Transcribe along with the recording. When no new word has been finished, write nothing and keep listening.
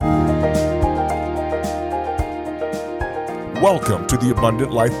Welcome to the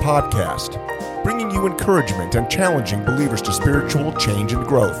Abundant Life Podcast, bringing you encouragement and challenging believers to spiritual change and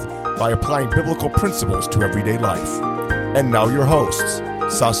growth by applying biblical principles to everyday life. And now your hosts,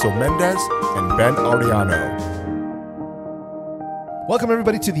 Saso Mendez and Ben Ariano. Welcome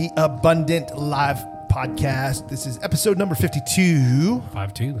everybody to the Abundant Life Podcast. This is episode number 52.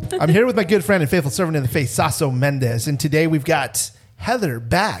 52. I'm here with my good friend and faithful servant in the faith, Saso Mendez. And today we've got Heather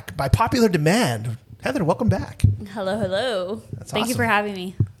back by popular demand. Heather, welcome back. Hello, hello. That's Thank you awesome. for having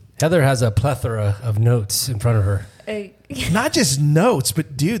me. Heather has a plethora of notes in front of her. Not just notes,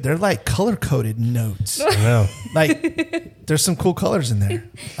 but dude, they're like color-coded notes. I know. Like, there's some cool colors in there.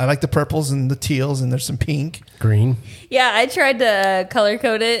 I like the purples and the teals, and there's some pink. Green. Yeah, I tried to color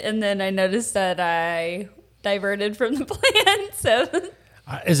code it, and then I noticed that I diverted from the plan. So,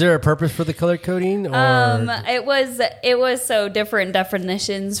 Is there a purpose for the color coding? Or? it was so different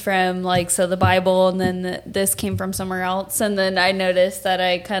definitions from the Bible, and then this came from somewhere else, and then I noticed that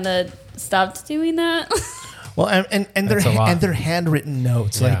I kind of stopped doing that. Well, and they're handwritten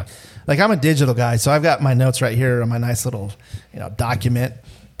notes. Yeah. Like I'm a digital guy, so I've got my notes right here on my nice little document.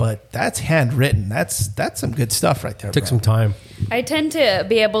 But that's handwritten. That's some good stuff right there. Took some time. I tend to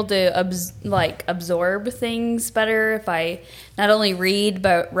be able to absorb things better if I not only read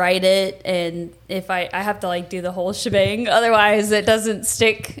but write it, and if I have to do the whole shebang. Otherwise, it doesn't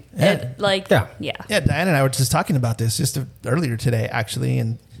stick. Yeah. Yeah. Diane and I were just talking about this just earlier today, actually,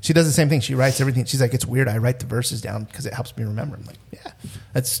 and she does the same thing. She writes everything. She's like, it's weird. I write the verses down because it helps me remember. I'm like, yeah,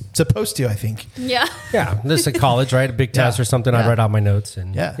 that's supposed to, I think. Yeah. Yeah. This is college, right? A big test or something. I write out my notes.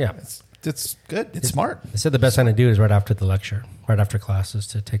 And yeah. Yeah. It's good. It's smart. I said the best thing to do is right after the lecture, right after classes,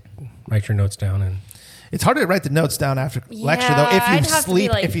 to write your notes down. And It's harder to write the notes down after lecture, though,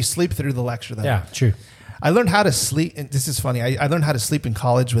 if you sleep through the lecture, though. yeah, true. I learned how to sleep, and this is funny. I learned how to sleep in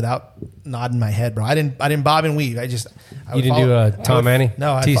college without nodding my head, bro. I didn't bob and weave. You didn't do Tom Manny?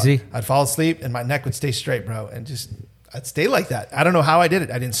 No, TC? I'd fall asleep and my neck would stay straight, bro, and I'd stay like that. I don't know how I did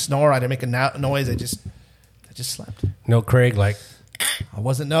it. I didn't snore. I didn't make a noise. I just slept. No, Craig, I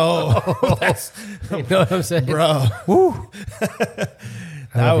wasn't. No, you know what I'm saying, bro. Woo. I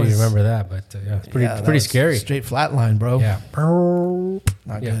don't know if you remember that, but it's pretty scary. Straight flat line, bro. Yeah.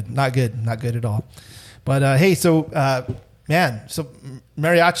 Not good at all. But hey, so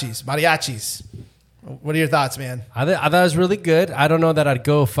mariachis. What are your thoughts, man? I thought it was really good. I don't know that I'd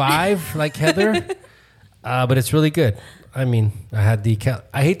go 5 like Heather, but it's really good. I mean, I had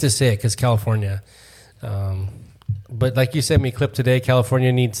I hate to say it because California, but like you sent me a clip today,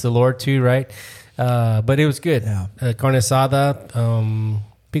 California needs the Lord too, right? But it was good. Yeah. Carne asada,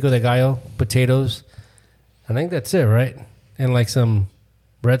 pico de gallo, potatoes. I think that's it, right? And some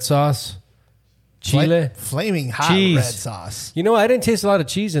red sauce, chile. Flaming hot cheese. Red sauce. You know, I didn't taste a lot of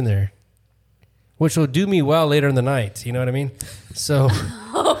cheese in there, which will do me well later in the night. You know what I mean? So,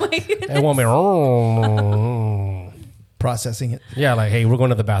 Oh my goodness. I want me. Processing it. Yeah, hey, we're going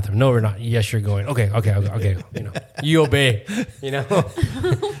to the bathroom. No, we're not. Yes, you're going. Okay. You obey.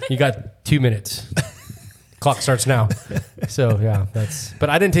 You got 2 minutes. Clock starts now. So yeah, but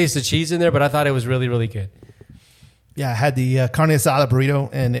I didn't taste the cheese in there, but I thought it was really, really good. Yeah, I had the carne asada burrito,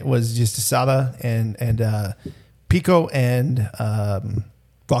 and it was just asada and pico and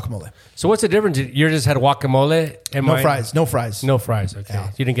guacamole. So what's the difference? You just had guacamole and No fries. No fries. Okay, Yeah.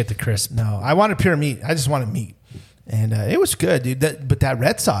 You didn't get the crisp. No, I wanted pure meat. I just wanted meat, and it was good, dude. But that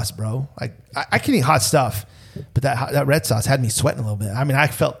red sauce, bro. I can eat hot stuff, but that red sauce had me sweating a little bit. I mean, I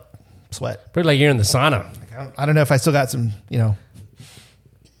felt sweat. Pretty like you're in the sauna. I don't know if I still got some,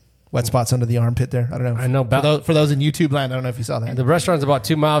 wet spots under the armpit there. I don't know. I know. For those in YouTube land, I don't know if you saw that. The restaurant's about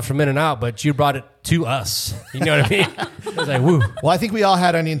 2 miles from In-N-Out, but you brought it to us. You know what I mean? It was like, woo. Well, I think we all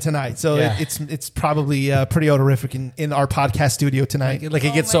had onion tonight, so Yeah. it's probably pretty odorific in our podcast studio tonight. It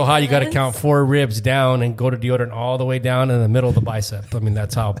gets so hot, you got to count 4 ribs down and go to deodorant all the way down in the middle of the bicep. I mean,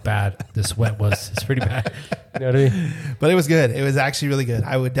 that's how bad the sweat was. It's pretty bad. You know what I mean? But it was good. It was actually really good.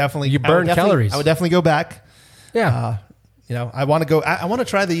 I would definitely. You burned calories. I would definitely go back. Yeah. I want to go. I want to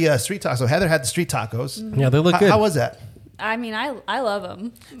try the street tacos. So Heather had the street tacos. Yeah, they look good. How was that? I mean, I love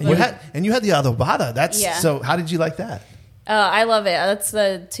them. And you had the adobada. So how did you like that? I love it. That's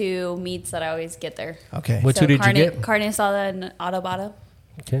the 2 meats that I always get there. Okay. What 2 did you get? Carne asada and adobada.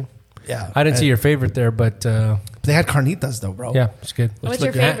 Okay. Yeah. I didn't see your favorite there, but They had carnitas though, bro. yeah, it's good. What's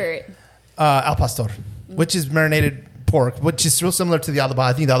your favorite? Al pastor, which is marinated pork, which is real similar to the adobada.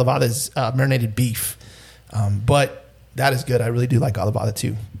 I think the adobada is marinated beef, but that is good. I really do like adobada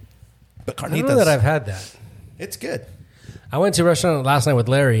too. But carnitas, I don't know that I've had that. It's good. I went to a restaurant last night with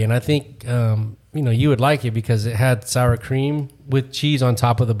Larry, and I think you would like it because it had sour cream with cheese on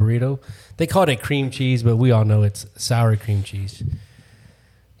top of the burrito. They called it cream cheese, but we all know it's sour cream cheese.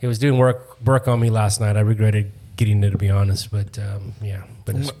 It was doing work on me last night. I regretted getting it, to be honest. But yeah.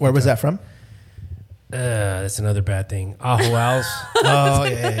 But where was that from? That's another bad thing. Ajo Al's. Oh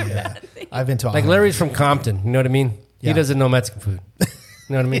yeah. I've been to like Larry's from Compton. You know what I mean? Yeah. He doesn't know Mexican food.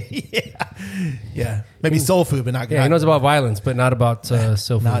 You know what I mean? Yeah. Maybe soul food, but not. Yeah, he knows about violence, but not about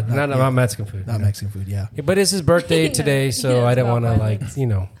soul food. Not about Mexican food. Not Mexican food. Yeah. But it's his birthday today, so I didn't want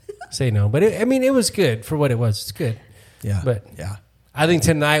to say no. But it was good for what it was. It's good. Yeah. But yeah. I think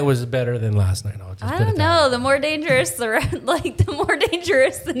tonight was better than last night. I don't know. The more dangerous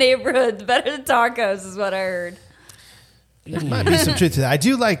the neighborhood, the better the tacos is what I heard. There might be some truth to that. I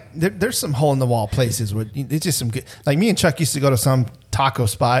do like. There's some hole in the wall places where it's just some good. Like me and Chuck used to go to some taco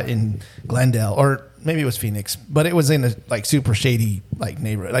spot in Glendale, or maybe it was Phoenix, but it was in a like super shady like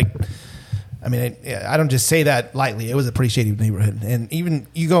neighborhood. Like, I mean, I don't just say that lightly. It was a pretty shady neighborhood, and even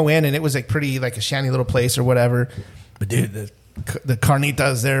you go in and it was like pretty like a shanty little place or whatever. But dude, the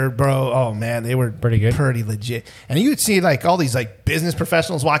carnitas there, bro. Oh man, they were pretty good, pretty legit. And you would see like all these like business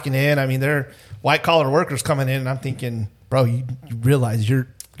professionals walking in. I mean, they're white collar workers coming in, and I'm thinking, bro, you realize you're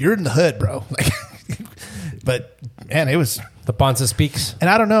in the hood, bro. Like, but man, it was the Ponce speaks. And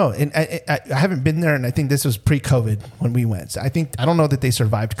I don't know, and I haven't been there, and I think this was pre-COVID when we went. So I don't know that they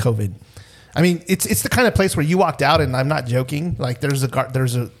survived COVID. I mean, it's the kind of place where you walked out, and I'm not joking. Like there was a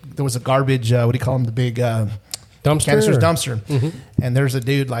garbage. What do you call them? The big dumpster. Mm-hmm. And there's a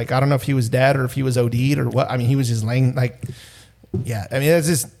dude, like, I don't know if he was dead or if he was OD'd or what. I mean, he was just laying like, yeah. I mean,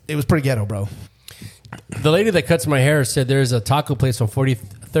 it was pretty ghetto, bro. The lady that cuts my hair said there's a taco place on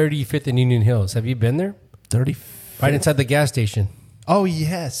 35th and Union Hills. Have you been there? 30, right inside the gas station. Oh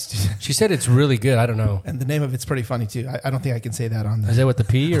yes. She said it's really good. I don't know. And the name of it's pretty funny too. I don't think I can say that on the. Is that with the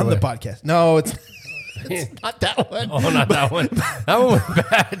P or on what? the podcast? No, it's not that one. Oh, not that one. That one was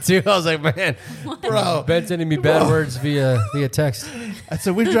bad too. I was like, man, bro, Ben's sending me bad words via text.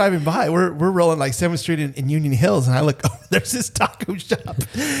 So we're driving by. We're rolling like 7th Street in Union Hills, and I look. Oh, there's this taco shop,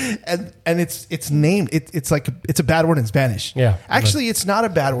 and it's named. It's like it's a bad word in Spanish. Yeah, actually, it's not a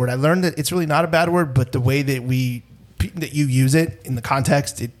bad word. I learned that it's really not a bad word, but the way that you use it in the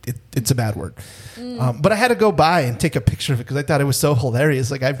context, it's a bad word. But I had to go by and take a picture of it because I thought it was so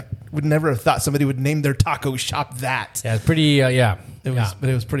hilarious. Like I would never have thought somebody would name their taco shop that. Yeah, it's pretty. Yeah, but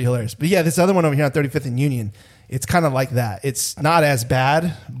it was pretty hilarious. But yeah, this other one over here on 35th and Union, it's kind of like that. It's not as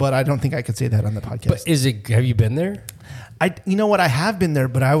bad, but I don't think I could say that on the podcast. But have you been there? You know what? I have been there,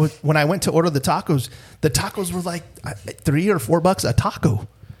 but when I went to order the tacos were like $3 or $4 a taco.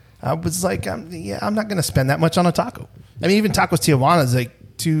 I was like, I'm not going to spend that much on a taco. I mean, even Tacos Tijuana is like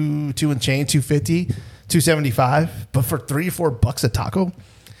two and change, $2.50, $2.75, but for $3 or $4 a taco,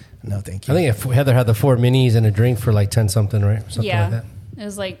 no, thank you. I think if Heather had the 4 minis and a drink for like 10 something, right? Something yeah, like that. It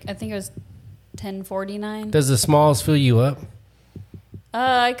was like I think it was $10.49. Does the smalls fill you up?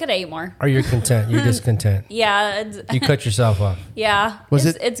 I could have ate more. Or you're content? You're just content. Yeah, you cut yourself off. Yeah,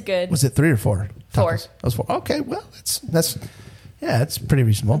 it's good. Was it 3 or 4? Four. Tacos? That was 4. Okay, well that's. Yeah, it's pretty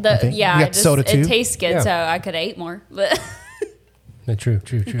reasonable. Yeah, you got soda too. It tastes good, so I could have ate more. But yeah, true.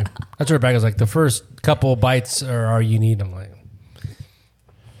 That's where Rebecca's like, the first couple bites are all you need. I'm like,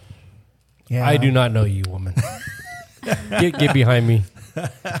 yeah, I do not know you, woman. get behind me.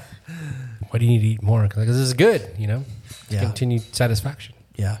 Why do you need to eat more? Because this is good, Yeah. Continued satisfaction.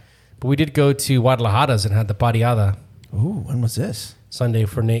 Yeah. But we did go to Guadalajara's and had the pareada. Ooh, when was this? Sunday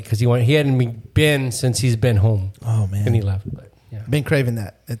for Nate, because he hadn't been since he's been home. Oh man, and he left. But yeah, been craving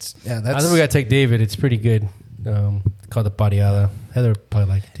that. That's. I think we got to take David. It's pretty good. Called the pareada. Heather probably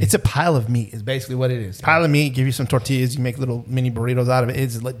like it too. It's a pile of meat. Is basically what it is. Pile of meat. Give you some tortillas. You make little mini burritos out of it.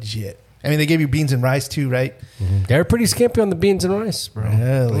 It's legit. I mean, they gave you beans and rice too, right? Mm-hmm. They're pretty skimpy on the beans and rice, bro.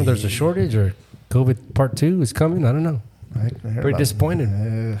 Really? There's a shortage, or COVID part 2 is coming. I don't know. Pretty disappointed.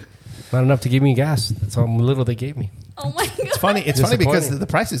 Not enough to give me gas. That's how little they gave me. Oh my god! It's funny because the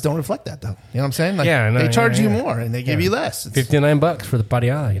prices don't reflect that, though. You know what I'm saying? Like, they charge you more and they give you less. It's $59 for the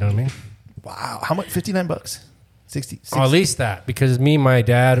pareada. You know what I mean? Wow, how much? $59? 60. Oh, at least that, because me, my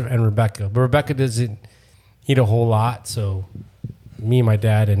dad, and Rebecca. But Rebecca doesn't eat a whole lot, so me, my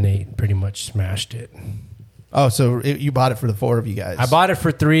dad, and Nate pretty much smashed it. Oh, so you bought it for the 4 of you guys? I bought it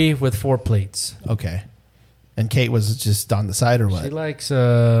for 3 with 4 plates. Okay. And Kate was just on the side, or what? She likes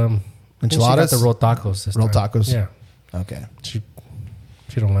enchiladas. She got the rolled tacos. Rolled tacos. Yeah. Okay. She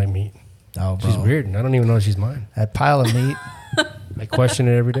don't like meat. Oh, bro. She's weird. I don't even know if she's mine. That pile of meat. I question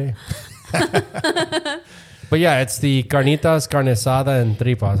it every day. But yeah, it's the carnitas, carne asada, and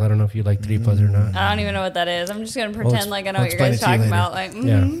tripas. I don't know if you like tripas or not. I don't even know what that is. I'm just going to pretend like I know what you're explain guys it to you talking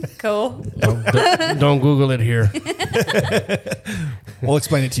later. about. Like, cool. Don't Google it here. We'll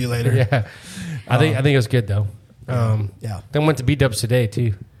explain it to you later. Yeah, I think it was good though. Yeah. Then went to B-Dubs today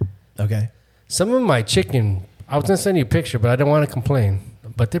too. Okay. Some of my chicken, I was gonna send you a picture, but I don't want to complain.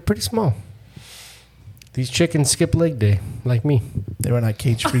 But they're pretty small. These chickens skip leg day, like me. They were not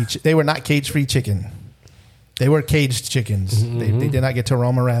cage-free. They were not cage-free chicken. They were caged chickens. Mm-hmm. They did not get to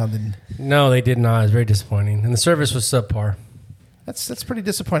roam around, and No, they did not. It was very disappointing, and the service was subpar. that's pretty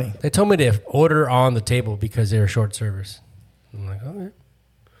disappointing. They told me to order on the table because they were short service. I'm like, okay.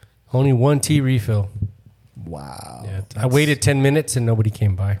 Only one tea refill. Wow. Yeah, I waited 10 minutes and nobody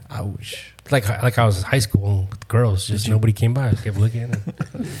came by. Ouch. Like I was in high school with girls, just nobody came by. I kept looking.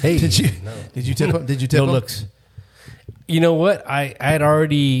 And, hey, Did you? No. Did you tip them? Did you tip No them? looks. You know what? I had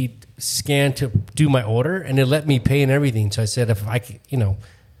already scanned to do my order, and it let me pay and everything. So I said, if I can,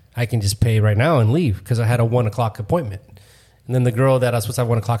 I can just pay right now and leave because I had a 1:00 appointment. And then the girl that I was supposed to have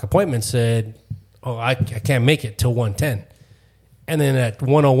 1:00 appointment said, "Oh, I can't make it till 1:10." And then at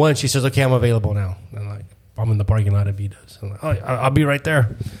 1:01, she says, "Okay, I'm available now." And I'm like, "I'm in the parking lot at B-Dubs." I'm like, "Oh, I'll be right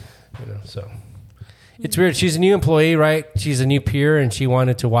there." So it's weird. She's a new employee, right? She's a new peer, and she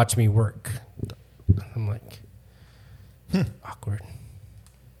wanted to watch me work. I'm like, awkward.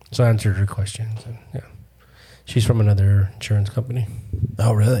 So I answered her questions. And yeah, she's from another insurance company.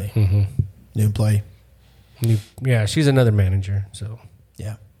 Oh, really? Mm-hmm. New employee. Yeah, she's another manager. So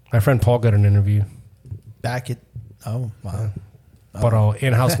Yeah. my friend Paul got an interview. Back at. Oh, wow. But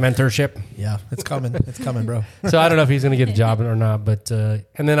in-house mentorship. Yeah, it's coming. It's coming, bro. So I don't know if he's going to get a job or not. But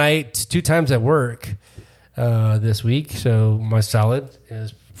and then I ate 2 times at work this week. So my salad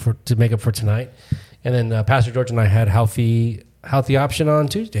is to make up for tonight. And then Pastor George and I had healthy option on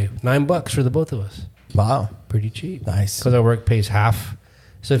Tuesday. $9 for the both of us. Wow. Pretty cheap. Nice. Because our work pays half.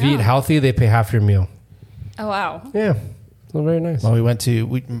 So if you eat healthy, they pay half your meal. Oh, wow. Yeah. So very nice. Well,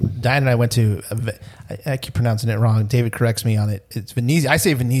 Diane and I went to, I keep pronouncing it wrong. David corrects me on it. It's Venezia. I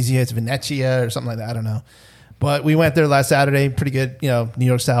say Venezia. It's Venezia or something like that. I don't know. But we went there last Saturday. Pretty good, New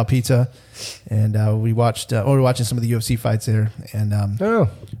York style pizza. And we watched, we were watching some of the UFC fights there. And,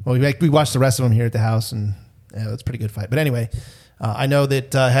 we watched the rest of them here at the house. And it was a pretty good fight. But anyway, I know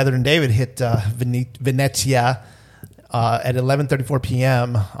that Heather and David hit Venezia at 11:34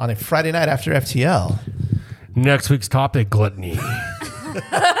 p.m. on a Friday night after FTL. Next week's topic, gluttony.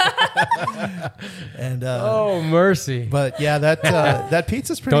 And Oh, mercy. but yeah, that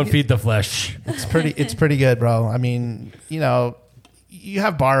pizza's pretty. Don't good. feed the flesh. It's pretty good, bro. I mean, you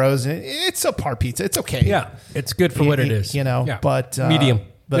have Barrows, and it's a par pizza. It's okay. Yeah. It's good for what it is. Yeah. But medium.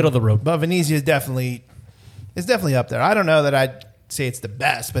 Middle of the road. But Venezia is definitely up there. I don't know that I'd say it's the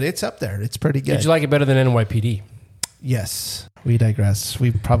best, but it's up there. It's pretty good. Did you like it better than NYPD? Yes. We digress.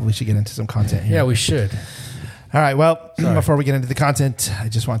 We probably should get into some content here. Yeah, we should. All right. Well, before we get into the content, I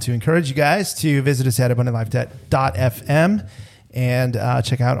just want to encourage you guys to visit us at abundantlife.fm and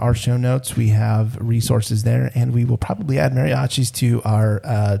check out our show notes. We have resources there, and we will probably add mariachis to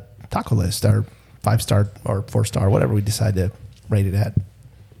our taco list, our 5-star or 4-star, whatever we decide to rate it at.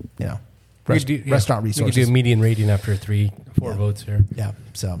 Restaurant resources. We could do a median rating after 3-4 votes here. Yeah.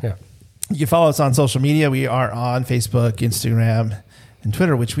 So Yeah. you can follow us on social media. We are on Facebook, Instagram, and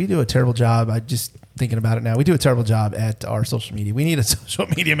Twitter, which we do a terrible job. I just thinking about it now. We do a terrible job at our social media. We need a social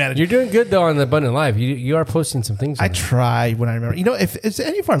media manager. You're doing good though on the Abundant Life. You are posting some things. I on there. try when I remember. If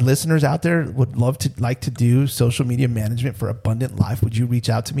any of our listeners out there would like to do social media management for Abundant Life, would you reach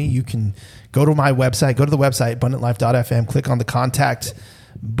out to me? You can go to my website, go to the website, abundantlife.fm, click on the contact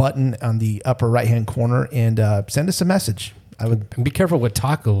button on the upper right-hand corner, and send us a message. And be careful what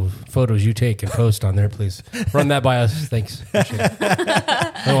taco photos you take and post on there, please. Run that by us. Thanks. Appreciate it.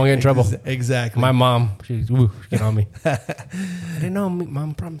 I don't want to get in trouble. Exactly. My mom, she's get on me. I didn't know,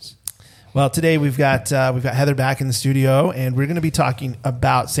 Mom, promise. Well, today we've got Heather back in the studio, and we're going to be talking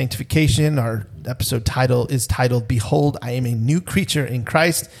about sanctification. Our episode title is titled "Behold, I am a new creature in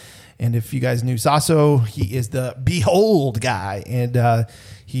Christ." And if you guys knew Saso, he is the behold guy, and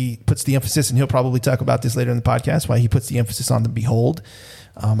he puts the emphasis, and he'll probably talk about this later in the podcast, why he puts the emphasis on the behold.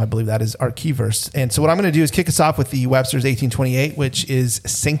 I believe that is our key verse. And so what I'm going to do is kick us off with the Websters 1828, which is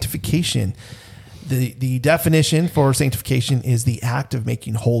sanctification. The definition for sanctification is the act of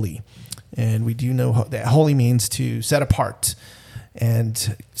making holy. And we do know that holy means to set apart. And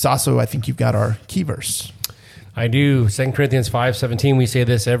Saso, I think you've got our key verse. I do. 2 Corinthians 5:17, we say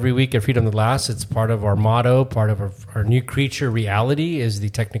this every week at Freedom at Last. It's part of our motto, part of our new creature reality is the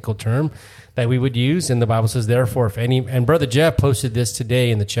technical term that we would use. And the Bible says, therefore, if any... And Brother Jeff posted this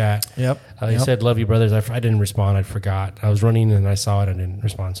today in the chat. Yep. He said, love you, brothers. I didn't respond. I forgot. I was running and I saw it. I didn't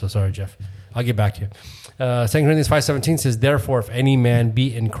respond. So sorry, Jeff. I'll get back to you. 2 Corinthians 5:17 says, therefore, if any man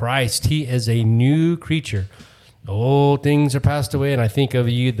be in Christ, he is a new creature. Old things are passed away. And I think of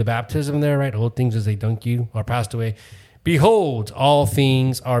you, the baptism there, right? Old things as they dunk you are passed away. Behold, all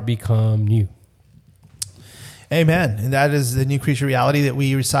things are become new. Amen. And that is the new creature reality that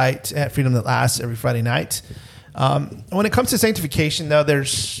we recite at Freedom That Lasts every Friday night. When it comes to sanctification, though,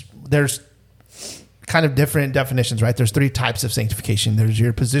 there's kind of different definitions, right? There's 3 types of sanctification. There's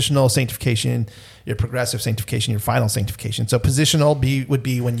your positional sanctification, your progressive sanctification, your final sanctification. So positional would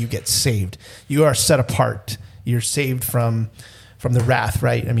be when you get saved. You are set apart. You're saved from the wrath,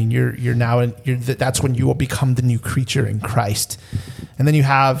 right? I mean, you're now that's when you will become the new creature in Christ. And then you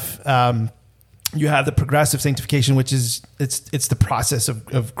have the progressive sanctification, which is it's the process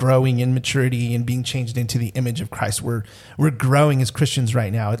of growing in maturity and being changed into the image of Christ. We're growing as Christians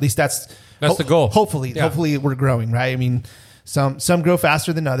right now. At least that's the goal. Hopefully we're growing, right? I mean, some grow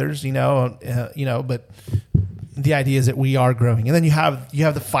faster than others, but the idea is that we are growing. And then you have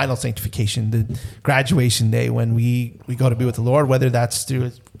the final sanctification, the graduation day when we go to be with the Lord, whether that's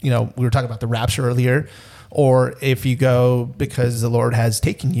through, we were talking about the rapture earlier, or if you go because the Lord has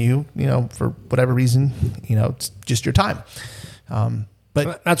taken you, for whatever reason, it's just your time.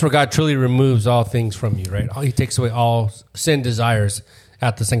 But that's where God truly removes all things from you, right? He takes away all sin desires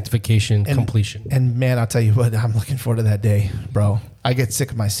at the sanctification completion. And man, I'll tell you what, I'm looking forward to that day, bro. I get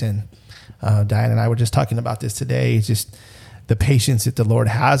sick of my sin. Diane and I were just talking about this today. It's just the patience that the Lord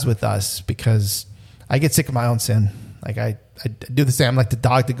has with us, because I get sick of my own sin. Like I do the same. I'm like the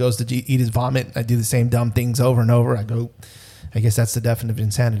dog that goes to eat his vomit. I do the same dumb things over and over. I guess that's the definition of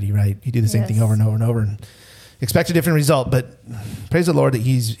insanity, right? You do the same thing over and over and over and expect a different result. But praise the Lord that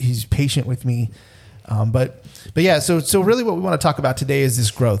he's patient with me. But yeah, so really what we want to talk about today is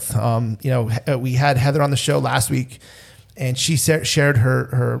this growth. We had Heather on the show last week, and she shared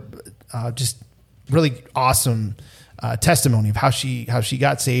her just really awesome testimony of how she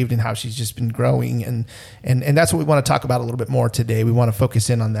got saved and how she's just been growing, and that's what we want to talk about a little bit more today. We want to focus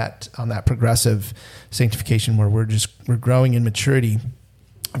in on that progressive sanctification where we're growing in maturity.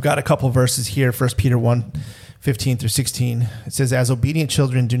 I've got a couple verses here. 1 Peter 1:15 through 16. It says, "As obedient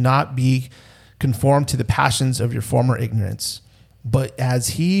children, do not be conformed to the passions of your former ignorance, but as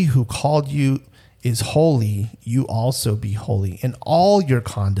he who called you is holy, you also be holy in all your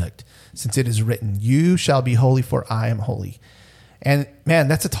conduct, since it is written, you shall be holy, for I am holy." And man,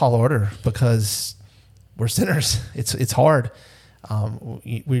 that's a tall order because we're sinners. It's hard.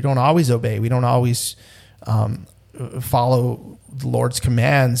 We don't always obey. We don't always follow the Lord's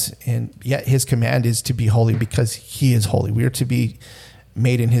commands, and yet his command is to be holy because he is holy. We are to be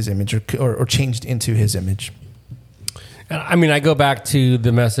made in his image or changed into his image. I mean, I go back to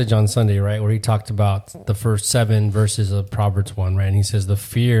the message on Sunday, right, where he talked about the first 7 verses of Proverbs 1, right? And he says, the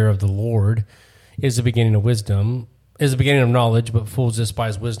fear of the Lord is the beginning of wisdom, is the beginning of knowledge, but fools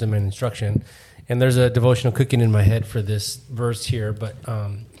despise wisdom and instruction. And there's a devotional cooking in my head for this verse here, but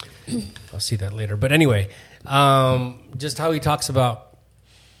I'll see that later. But anyway, just how he talks about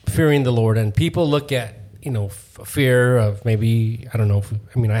fearing the Lord. And people look at, fear of maybe, I don't know,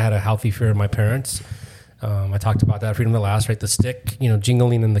 I had a healthy fear of my parents. I talked about that Freedom at Last, right? The stick,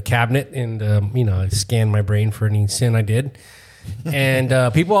 jingling in the cabinet, and I scanned my brain for any sin I did.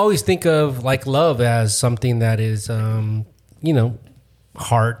 And people always think of like love as something that is,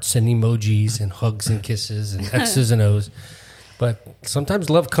 hearts and emojis and hugs and kisses and X's and O's. But sometimes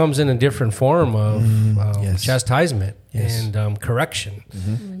love comes in a different form of chastisement and correction.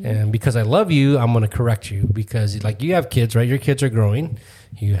 Mm-hmm. And because I love you, I'm going to correct you, because like you have kids, right? Your kids are growing.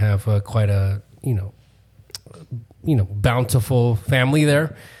 You have quite a, bountiful family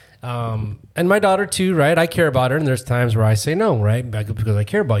there. And my daughter too, right? I care about her, and there's times where I say no, right? Because I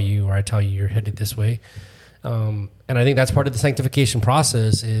care about you, or I tell you you're headed this way. And I think that's part of the sanctification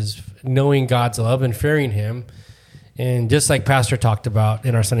process, is knowing God's love and fearing him. And just like Pastor talked about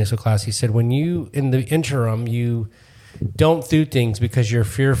in our Sunday school class, he said, when you, in the interim, you don't do things because you're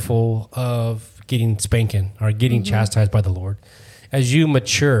fearful of getting spanking or getting chastised by the Lord. As you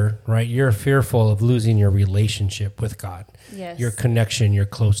mature, right, you're fearful of losing your relationship with God, your connection, your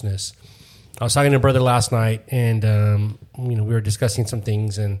closeness. I was talking to a brother last night, and we were discussing some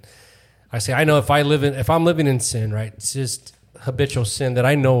things, and I say, I know if I'm living in sin, right, it's just habitual sin that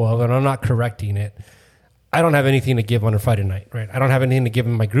I know of, and I'm not correcting it, I don't have anything to give on a Friday night, right? I don't have anything to give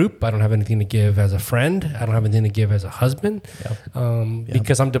in my group. I don't have anything to give as a friend. I don't have anything to give as a husband,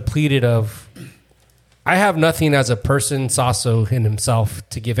 because I'm depleted of. I have nothing as a person, Saso in himself,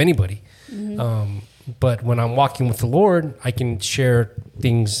 to give anybody. But when I'm walking with the Lord, I can share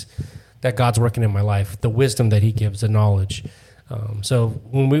things that God's working in my life, the wisdom that He gives, the knowledge. So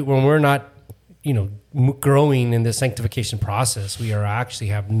when we're not, growing in the sanctification process, we are actually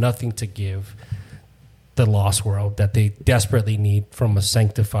have nothing to give the lost world that they desperately need from a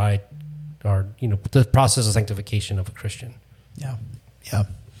sanctified, or the process of sanctification of a Christian. Yeah.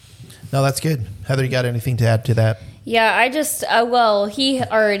 No, that's good. Heather, you got anything to add to that? Yeah, I just, he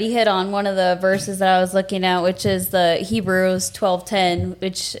already hit on one of the verses that I was looking at, which is the Hebrews 12:10,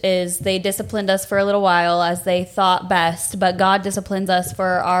 which is, they disciplined us for a little while as they thought best, but God disciplines us for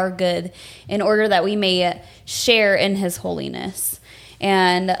our good in order that we may share in His holiness.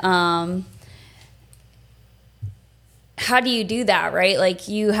 And how do you do that, right? Like,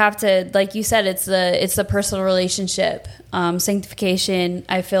 you have to, like you said, it's the personal relationship. Sanctification,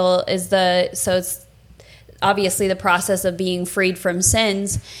 I feel, it's obviously the process of being freed from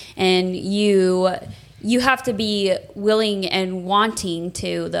sins, and you have to be willing and wanting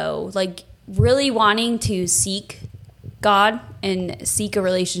to, though, like really wanting to seek God and seek a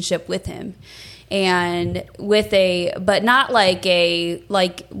relationship with Him. And but not like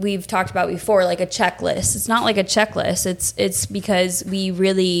we've talked about before, like a checklist. It's not like a checklist. It's because we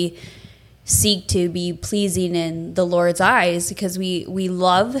really seek to be pleasing in the Lord's eyes, because we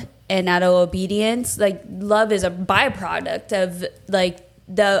love, and out of obedience, like love is a byproduct of, like,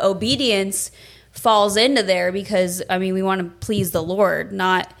 the obedience falls into there because, we want to please the Lord,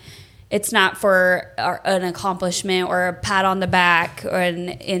 it's not for an accomplishment or a pat on the back.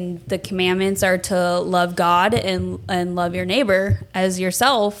 And the commandments are to love God and love your neighbor as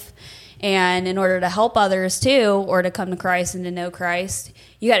yourself. And in order to help others too, or to come to Christ and to know Christ,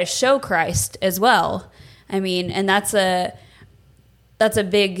 you got to show Christ as well. And that's a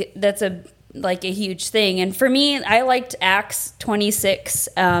huge thing. And for me, I liked Acts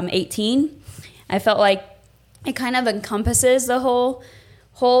 26:18. I felt like it kind of encompasses the whole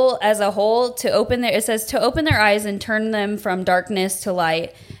as a whole, it says to open their eyes and turn them from darkness to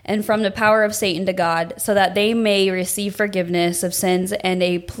light, and from the power of Satan to God, so that they may receive forgiveness of sins and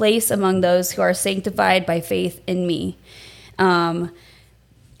a place among those who are sanctified by faith in me. And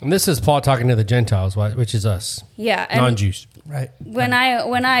this is Paul talking to the Gentiles, which is us, non-Jews, right? When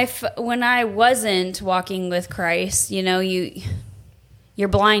I wasn't walking with Christ, you're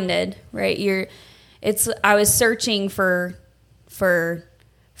blinded, right? I was searching for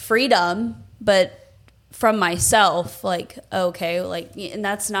freedom, but from myself, like, okay, like, and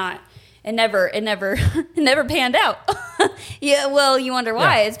that's not, it never panned out. Yeah, well, you wonder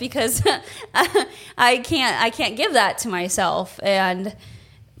why. It's because I can't give that to myself. And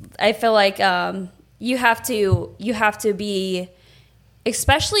I feel like you have to be,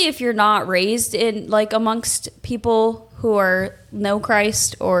 especially if you're not raised in, like, amongst people who know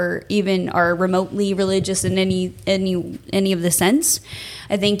Christ, or even are remotely religious in any of the sense.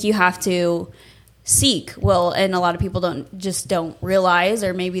 I think you have to seek. Well, and a lot of people don't realize,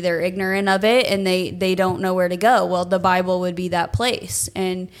 or maybe they're ignorant of it, and they don't know where to go. Well, the Bible would be that place.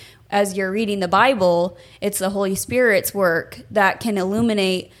 And as you're reading the Bible, it's the Holy Spirit's work that can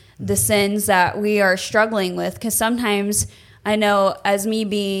illuminate the sins that we are struggling with. Because sometimes, I know, as me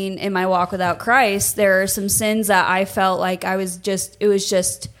being in my walk without Christ, there are some sins that I felt like I was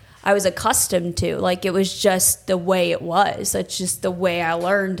accustomed to. Like, it was just the way it was. That's just the way I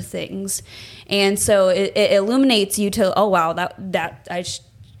learned things. And so it illuminates you to, oh, wow,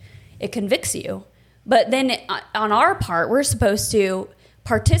 it convicts you. But then on our part, we're supposed to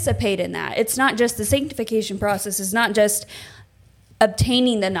participate in that. It's not just the sanctification process. It's not just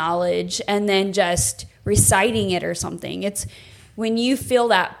obtaining the knowledge and then just reciting it or something. It's when you feel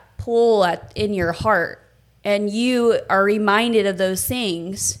that pull in your heart and you are reminded of those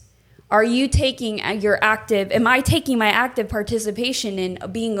things. Am I taking my active participation in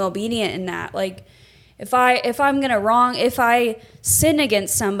being obedient in that? Like, if I sin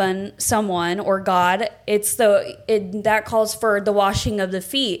against someone or God, that calls for the washing of the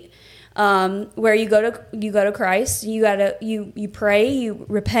feet. Where you go to Christ, you pray, you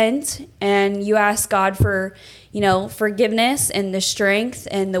repent, and you ask God for, forgiveness and the strength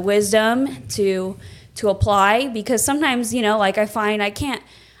and the wisdom to apply, because sometimes, like, I find I can't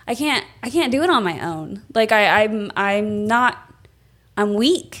do it on my own. Like, I'm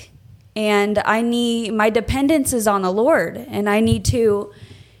weak, and my dependence is on the Lord, and I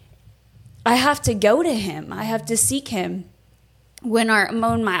have to go to Him. I have to seek Him. When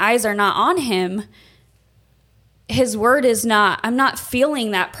my eyes are not on Him, his word is not, I'm not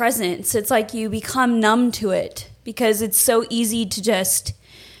feeling that presence. It's like you become numb to it because it's so easy to just,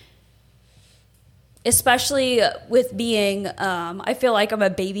 especially with being, I feel like I'm a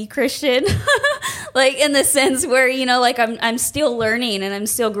baby Christian, like in the sense where, you know, like I'm still learning and I'm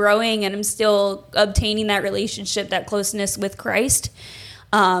still growing and I'm still obtaining that relationship, that closeness with Christ.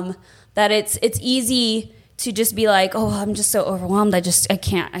 That it's easy to just be like, oh, I'm just so overwhelmed. I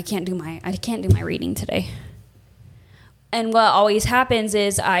can't do my reading today. And what always happens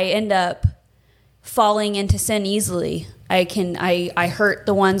is I end up falling into sin easily. I hurt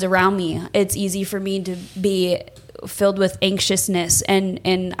the ones around me. It's easy for me to be filled with anxiousness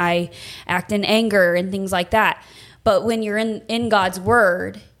and I act in anger and things like that. But when you're in God's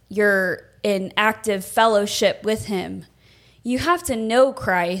word, you're in active fellowship with him. You have to know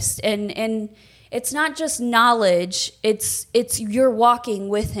Christ, and it's not just knowledge, it's you're walking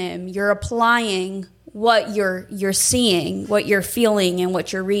with him. You're applying what you're seeing, what you're feeling, and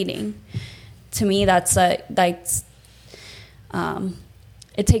what you're reading. To me, that's it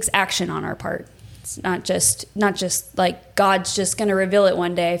takes action on our part. It's not just like God's just going to reveal it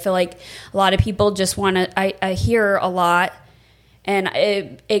one day. I feel like a lot of people just want to. I hear a lot, and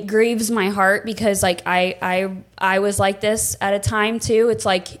it grieves my heart because like I was like this at a time too. It's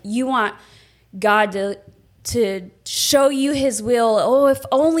like you want God to show you his will. Oh, if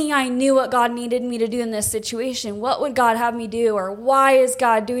only I knew what God needed me to do in this situation. What would God have me do? Or why is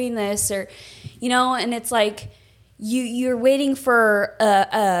God doing this? Or, you know, and it's like you're waiting for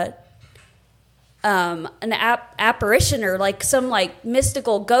an apparition or like some like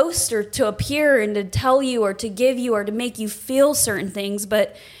mystical ghost or to appear and to tell you or to give you or to make you feel certain things.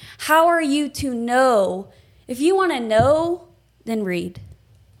 But how are you to know? If you want to know, then read.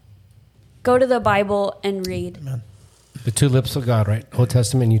 Go to the Bible and read. Amen. The two lips of God, right? Old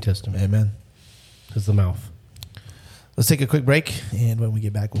Testament, New Testament. Amen. Is the mouth. Let's take a quick break, and when we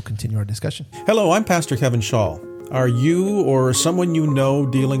get back, we'll continue our discussion. Hello, I'm Pastor Kevin Shaw. Are you or someone you know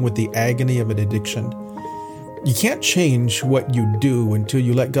dealing with the agony of an addiction? You can't change what you do until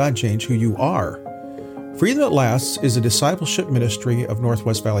you let God change who you are. Freedom at Last is a discipleship ministry of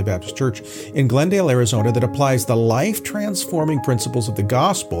Northwest Valley Baptist Church in Glendale, Arizona that applies the life-transforming principles of the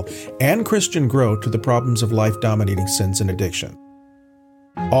gospel and Christian growth to the problems of life-dominating sins and addiction.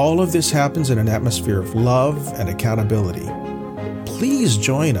 All of this happens in an atmosphere of love and accountability. Please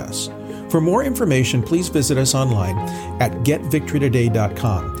join us. For more information, please visit us online at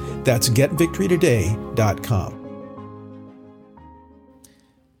getvictorytoday.com. That's getvictorytoday.com.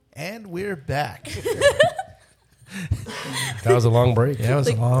 And we're back. That was a long break. Yeah, it was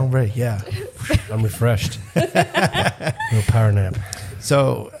a long break. Yeah. I'm refreshed. No power nap.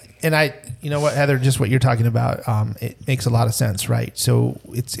 So, and you know what, Heather, just what you're talking about, it makes a lot of sense, right? So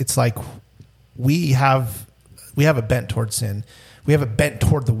it's like we have a bent toward sin. We have a bent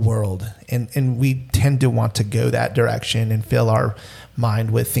toward the world, and we tend to want to go that direction and fill our mind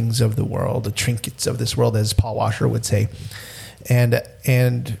with things of the world, the trinkets of this world, as Paul Washer would say.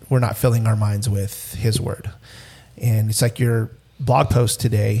 And we're not filling our minds with his word. And it's like your blog post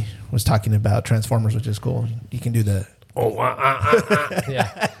today was talking about Transformers, which is cool. You can do the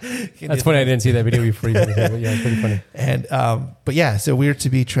yeah. That's funny. I didn't see that video before you did it, but yeah, it's pretty funny. And but yeah, so we're to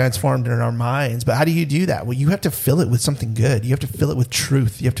be transformed in our minds. But how do you do that? Well, you have to fill it with something good. You have to fill it with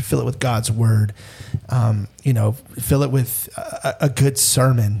truth. You have to fill it with God's word. Fill it with a good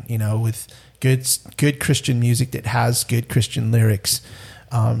sermon. With good Christian music that has good Christian lyrics.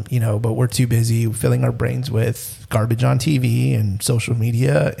 But we're too busy filling our brains with garbage on TV and social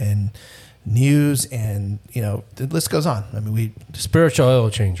media and news, and the list goes on. I mean, spiritual oil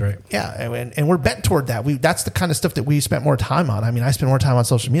change, right? Yeah, and we're bent toward that. That's the kind of stuff that we spent more time on. I mean, I spend more time on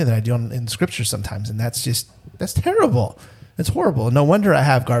social media than I do in Scripture sometimes, and that's terrible. It's horrible. No wonder I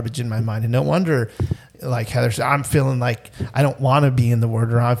have garbage in my mind, and no wonder, like Heather said, I'm feeling like I don't want to be in the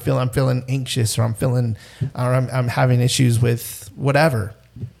Word, or I'm feeling anxious, or I'm having issues with whatever.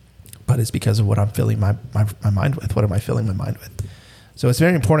 But it's because of what I'm filling my mind with. What am I filling my mind with? So it's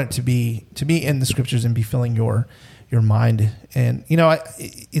very important to be in the Scriptures and be filling your mind. And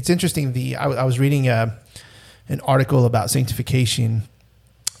it's interesting. I was reading an article about sanctification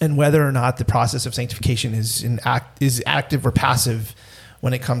and whether or not the process of sanctification is active or passive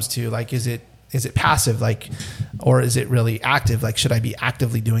when it comes to, like, is it passive, like, or is it really active? Like, should I be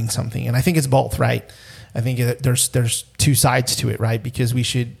actively doing something? And I think it's both, right? I think there's two sides to it, right? Because we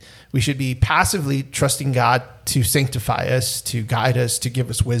should be passively trusting God to sanctify us, to guide us, to give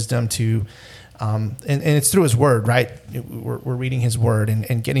us wisdom, and it's through His Word, right? We're reading His Word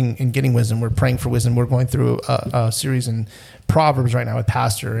and getting wisdom. We're praying for wisdom. We're going through a series in Proverbs right now with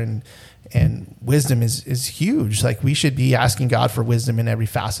Pastor, and and wisdom is huge. Like, we should be asking God for wisdom in every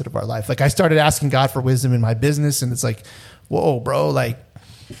facet of our life. Like, I started asking God for wisdom in my business, and it's like, whoa, bro, like,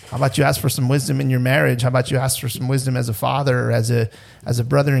 how about you ask for some wisdom in your marriage? How about you ask for some wisdom as a father, or as a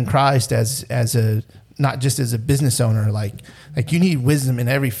brother in Christ, as a, not just as a business owner? Like you need wisdom in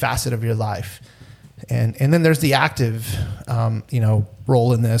every facet of your life. And then there's the active,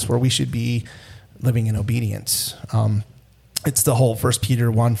 role in this, where we should be living in obedience. It's the whole 1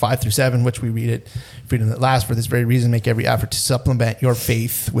 Peter 1, 5-7, which we read it freedom at last. For this very reason, make every effort to supplement your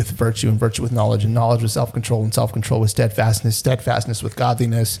faith with virtue, and virtue with knowledge, and knowledge with self-control, and self-control with steadfastness, steadfastness with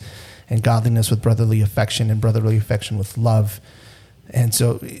godliness, and godliness with brotherly affection, and brotherly affection with love. And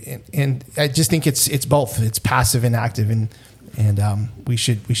so, and I just think it's both. It's passive and active, and we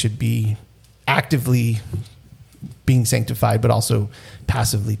should be actively being sanctified, but also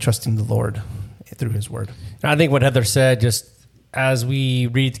passively trusting the Lord through His Word. I think what Heather said, just as we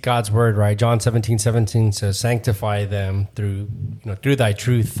read God's Word, right? John 17:17 says, "Sanctify them through thy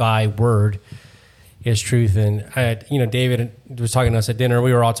truth. Thy word is truth." And David was talking to us at dinner.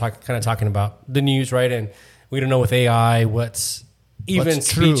 We were all kind of talking about the news, right? And we don't know with AI what's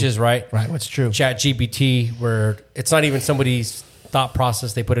speeches, right? Right. What's true? ChatGPT, where it's not even somebody's thought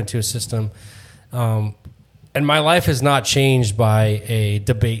process they put into a system. And my life is not changed by a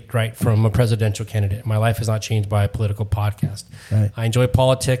debate, right, from a presidential candidate. My life is not changed by a political podcast. Right. I enjoy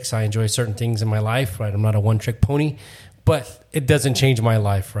politics. I enjoy certain things in my life, right? I'm not a one-trick pony, but it doesn't change my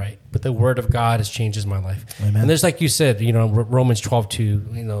life, right? But the Word of God changes my life. Amen. And there's, like you said, Romans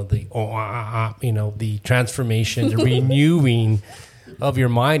 12:2, the transformation, the renewing of your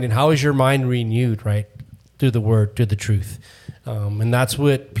mind. And how is your mind renewed, right? Through the Word, through the truth. And that's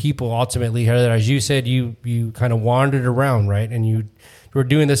what people ultimately, Heather, as you said, you kind of wandered around, right? And you were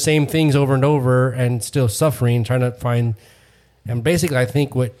doing the same things over and over and still suffering, trying to find. And basically, I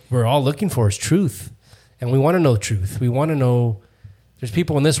think what we're all looking for is truth. And we want to know truth. We want to know. There's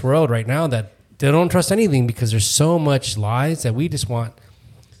people in this world right now that they don't trust anything because there's so much lies that we just want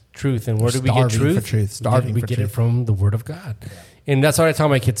truth. And where do we get truth? We get it from the Word of God. Yeah. And that's what I tell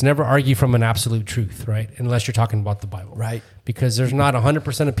my kids, never argue from an absolute truth, right? Unless you're talking about the Bible. Right. Because there's not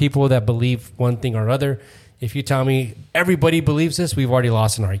 100% of people that believe one thing or other. If you tell me everybody believes this, we've already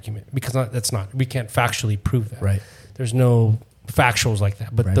lost an argument. Because we can't factually prove that. Right. There's no factuals like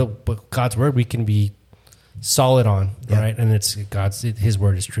that. But but God's Word we can be solid on, right? And His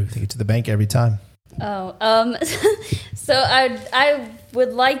Word is truth. Take it to the bank every time. So I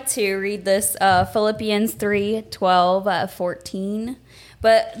would like to read this Philippians 3:12-14,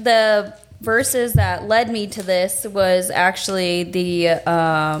 but the verses that led me to this was actually the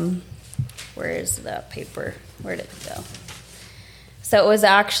where is the paper? Where did it go? So it was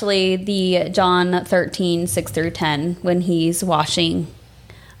actually the John 13:6-10 when he's washing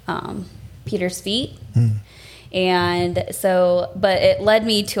Peter's feet. And so, but it led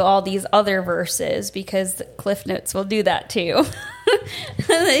me to all these other verses because Cliff Notes will do that too.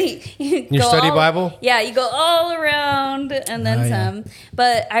 Your study Bible? Yeah, you go all around and then some. Yeah.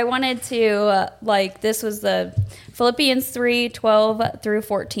 But I wanted to, this was the Philippians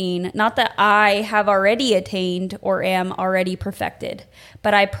 3:12-14. Not that I have already attained or am already perfected,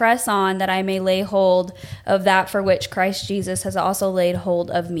 but I press on that I may lay hold of that for which Christ Jesus has also laid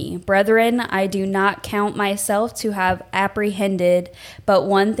hold of me. Brethren, I do not count myself to have apprehended, but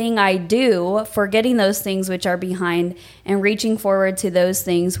one thing I do, forgetting those things which are behind and reaching forward to those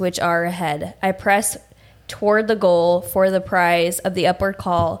things which are ahead. I press toward the goal for the prize of the upward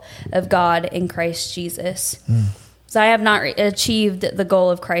call of God in Christ Jesus. So I have not achieved the goal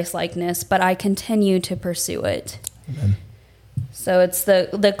of Christ-likeness, but I continue to pursue it. Amen. So it's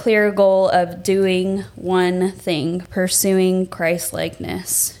the clear goal of doing one thing, pursuing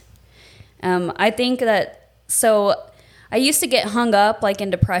Christ-likeness. I think that, so I used to get hung up in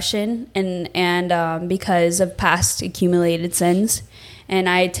depression and because of past accumulated sins, and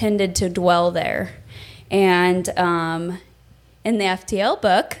I tended to dwell there. And in the FTL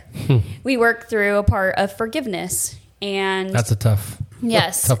book, we work through a part of forgiveness. And that's tough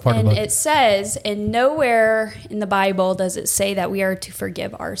part and about it says, and nowhere in the Bible does it say that we are to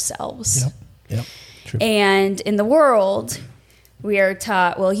forgive ourselves. Yep. True. And in the world, we are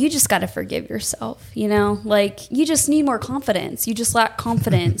taught, well, you just got to forgive yourself. You just need more confidence. You just lack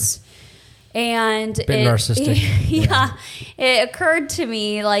confidence. And narcissistic. It occurred to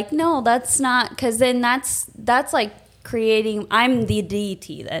me no, that's not, because then that's like creating, I'm the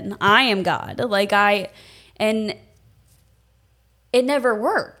deity then. I am God. And it never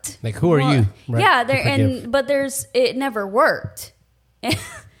worked. Who are you? Right? Yeah, it never worked.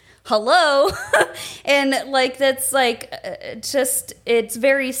 hello. And like, that's like, just, it's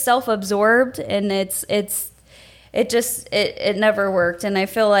very self-absorbed, and it never worked. And I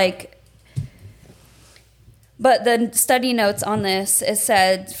feel like, but the study notes on this, it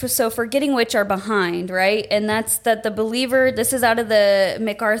said, so forgetting which are behind, right? And that's that the believer, this is out of the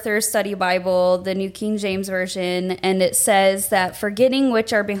MacArthur Study Bible, the New King James Version, and it says that forgetting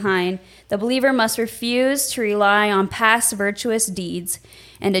which are behind, the believer must refuse to rely on past virtuous deeds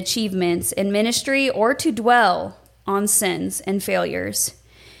and achievements in ministry or to dwell on sins and failures,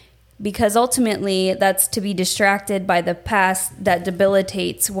 because ultimately that's to be distracted by the past that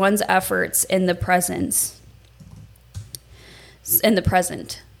debilitates one's efforts in the present.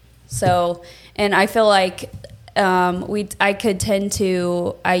 So, and I feel like I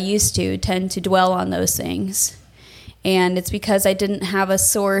used to tend to dwell on those things. And it's because I didn't have a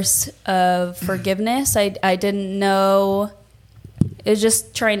source of forgiveness. I didn't know. It was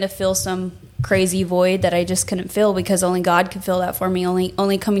just trying to fill some crazy void that I just couldn't fill, because only God could fill that for me.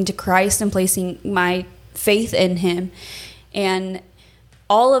 Only coming to Christ and placing my faith in Him. And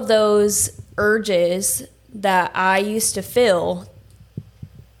all of those urges that I used to feel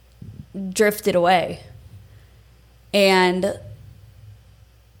drifted away. And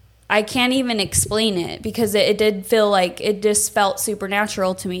I can't even explain it, because it did feel like, it just felt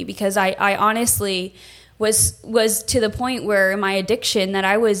supernatural to me, because I honestly was to the point where my addiction, that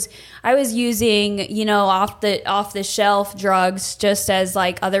I was using, off the shelf drugs, just as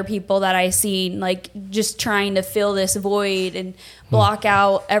like other people that I seen, like just trying to fill this void and block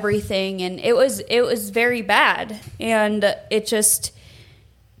out everything. And it was very bad. And it just,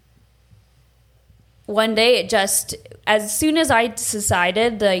 one day it just, as soon as I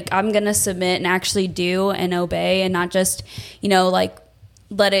decided like I'm going to submit and actually do and obey, and not just, like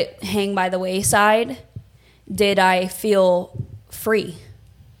let it hang by the wayside, did I feel free.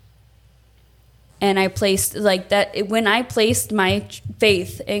 And I placed like that, when I placed my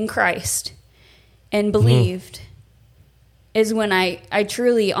faith in Christ and believed, is when I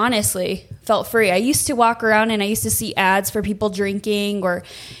truly, honestly felt free. I used to walk around and I used to see ads for people drinking, or,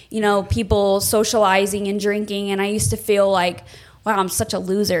 people socializing and drinking. And I used to feel like, wow, I'm such a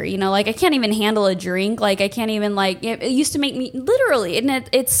loser. Like I can't even handle a drink. Like I can't even it used to make me literally, and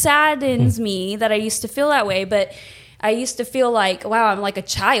it saddens me that I used to feel that way. But I used to feel like, wow, I'm like a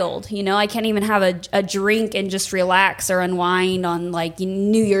child. I can't even have a drink and just relax or unwind on like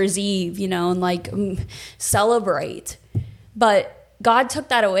New Year's Eve, and celebrate. But God took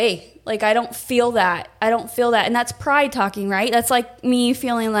that away. Like I don't feel that. And that's pride talking, right? That's like me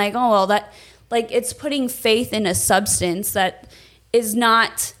feeling like, oh, well, that, like, it's putting faith in a substance that is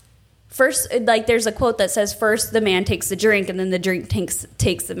not first. Like there's a quote that says, first the man takes the drink and then the drink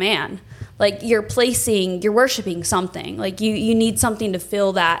takes the man. Like you're worshiping something. Like you need something to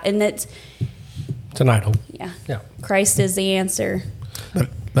fill that. And it's an idol. Yeah. Christ is the answer.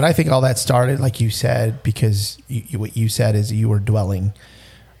 But I think all that started, like you said, because what you said is you were dwelling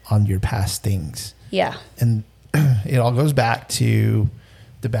on your past things. Yeah. And it all goes back to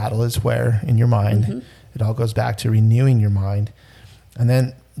the battle is where in your mind. Mm-hmm. It all goes back to renewing your mind. And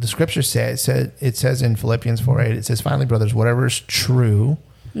then the scripture says in Philippians 4:8, it says, finally, brothers, whatever is true,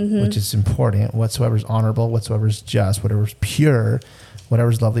 which is important, whatsoever is honorable, whatsoever is just, whatever is pure, whatever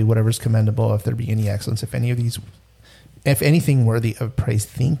is lovely, whatever is commendable, if there be any excellence, if anything worthy of praise,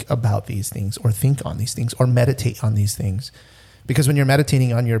 think about these things, or think on these things, or meditate on these things. Because when you're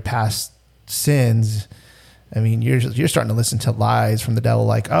meditating on your past sins, I mean, you're starting to listen to lies from the devil,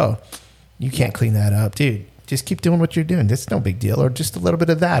 like, oh, you can't clean that up, dude. Just keep doing what you're doing. That's no big deal. Or just a little bit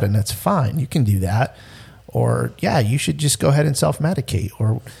of that, and that's fine. You can do that. Or, yeah, you should just go ahead and self-medicate.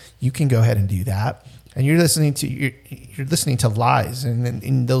 Or you can go ahead and do that. And you're listening to lies, and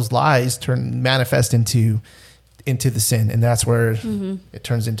then those lies manifest into the sin, and that's where it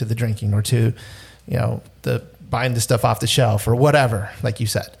turns into the drinking, or to, the buying the stuff off the shelf, or whatever, like you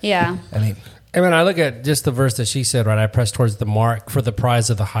said. Yeah. I mean, I look at just the verse that she said, right? I press towards the mark for the prize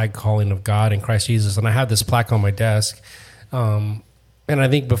of the high calling of God in Christ Jesus. And I have this plaque on my desk. And I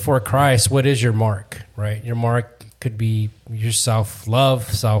think before Christ, what is your mark, right? Your mark could be your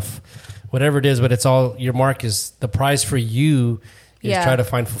self-love, whatever it is, but it's all, your mark is the prize for you is try to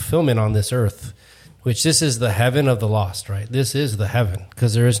find fulfillment on this earth, which this is the heaven of the lost, right? This is the heaven,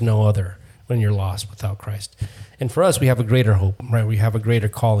 because there is no other when you're lost without Christ. And for us, we have a greater hope, right? We have a greater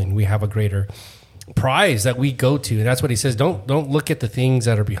calling. We have a greater prize that we go to. And that's what he says. Don't look at the things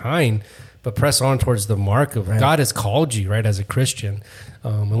that are behind, but press on towards the mark of God has called you, right, as a Christian.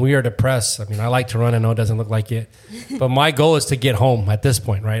 And we are to press. I mean, I like to run. I know it doesn't look like it. But my goal is to get home at this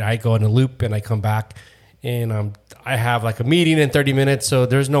point, right? I go in a loop and I come back. and I have like a meeting in 30 minutes, so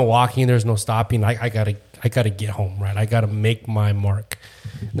there's no walking, there's no stopping. I gotta get home, right? I gotta make my mark.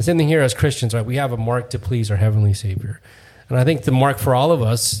 The same thing here as Christians, right? We have a mark to please our Heavenly Savior. And I think the mark for all of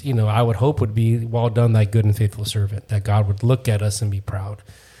us, I would hope would be, well done, thy good and faithful servant, that God would look at us and be proud.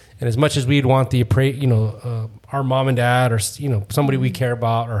 And as much as we'd want our mom and dad or, somebody we care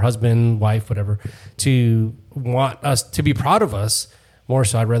about, our husband, wife, whatever, to want us to be proud of us, more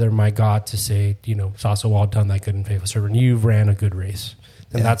so I'd rather my God to say, Saso, well done, thy good and faithful servant. You've ran a good race.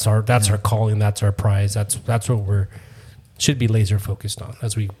 And that's our calling, that's our prize. That's what we're should be laser focused on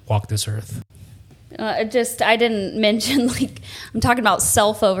as we walk this earth. I didn't mention, I'm talking about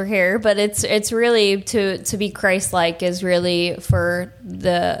self over here, but it's really to be Christ-like is really for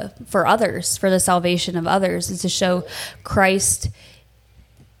others, for the salvation of others, is to show Christ,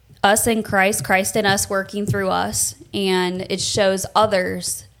 us in Christ, Christ in us working through us, and it shows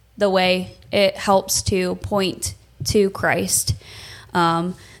others the way. It helps to point to Christ.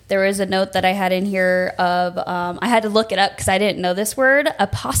 There was a note that I had in here of, I had to look it up because I didn't know this word,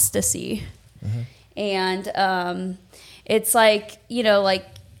 apostasy. Mm-hmm. And it's like,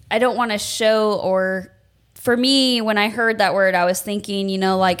 I don't want to show, or for me, when I heard that word, I was thinking,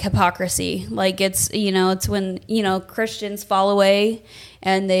 hypocrisy. It's when, Christians fall away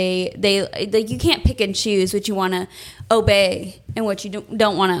and they you can't pick and choose what you want to obey and what you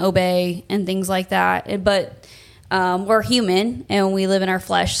don't want to obey and things like that. But we're human and we live in our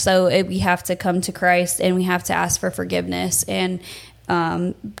flesh. So we have to come to Christ and we have to ask for forgiveness and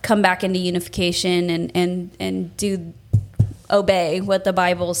come back into unification and do obey what the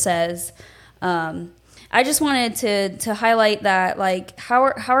Bible says. I just wanted to highlight that, how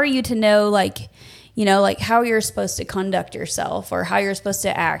are you to know, how you're supposed to conduct yourself or how you're supposed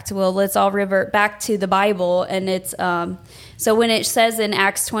to act? Well, let's all revert back to the Bible, and it's so when it says in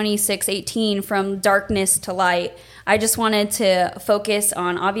Acts 26:18, from darkness to light, I just wanted to focus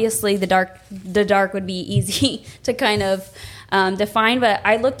on, obviously the dark would be easy to kind of define, but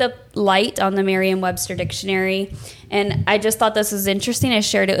I looked up light on the Merriam-Webster dictionary, and I just thought this was interesting. I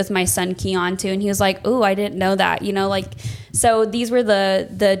shared it with my son Keon too, and he was like, "Ooh, I didn't know that." So these were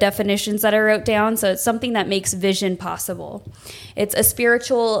the definitions that I wrote down. So it's something that makes vision possible. It's a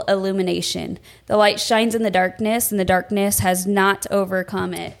spiritual illumination. The light shines in the darkness, and the darkness has not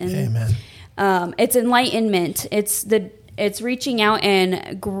overcome it. And, amen. It's enlightenment. It's reaching out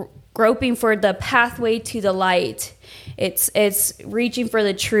and groping for the pathway to the light. It's reaching for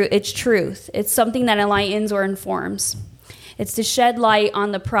the truth. It's truth. It's something that enlightens or informs. It's to shed light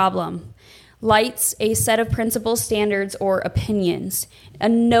on the problem. Light's a set of principles, standards, or opinions. A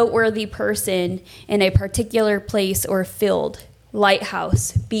noteworthy person in a particular place or field.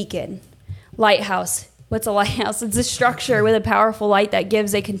 Lighthouse, beacon. Lighthouse. What's a lighthouse? It's a structure with a powerful light that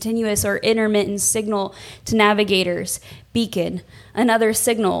gives a continuous or intermittent signal to navigators. Beacon. Another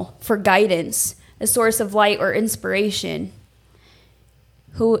signal for guidance. A source of light or inspiration.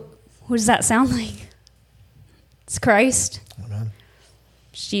 Who does that sound like? It's Christ. Amen.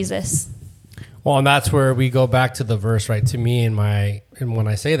 It's Jesus. Well, and that's where we go back to the verse, right? To me, and when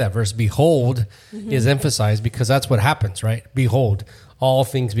I say that verse, behold is emphasized because that's what happens, right? Behold, all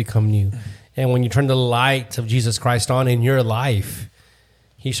things become new. And when you turn the light of Jesus Christ on in your life,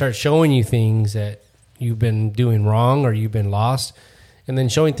 he starts showing you things that you've been doing wrong or you've been lost, and then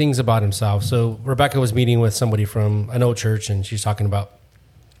showing things about himself. So Rebecca was meeting with somebody from an old church, and she's talking about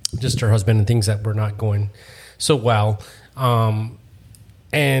just her husband and things that were not going so well.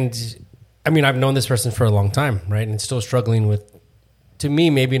 And I mean, I've known this person for a long time, right? And still struggling with, to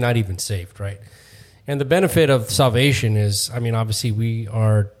me, maybe not even saved, right? And the benefit of salvation is, I mean, obviously we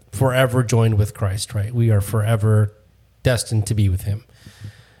are forever joined with Christ, right? We are forever destined to be with him.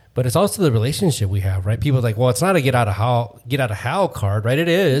 But it's also the relationship we have, right? People are like, well, it's not a get out of hell card, right? It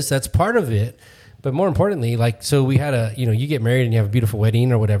is. That's part of it. But more importantly, so we had you get married and you have a beautiful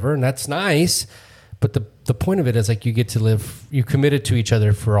wedding or whatever, and that's nice. But the point of it is you get to live, you committed to each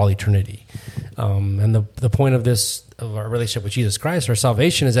other for all eternity. And the point of our relationship with Jesus Christ, our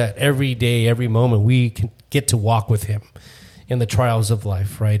salvation, is that every day, every moment, we can get to walk with him in the trials of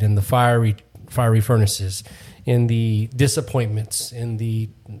life, right? In the fiery furnaces, in the disappointments, in the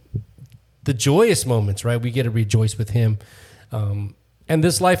joyous moments, right? We get to rejoice with him. And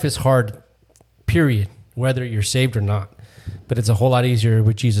this life is hard, period, whether you're saved or not. But it's a whole lot easier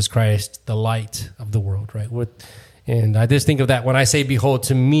with Jesus Christ, the light of the world, right? And I just think of that when I say behold,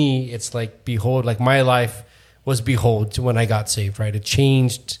 to me, it's like behold, like my life was behold when I got saved, right? It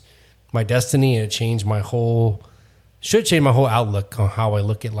changed my destiny, and it changed should change my whole outlook on how I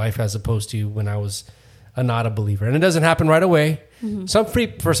look at life as opposed to when I was not a believer. And it doesn't happen right away.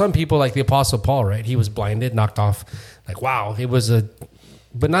 For some people, like the Apostle Paul, right? He was blinded, knocked off. Like, wow,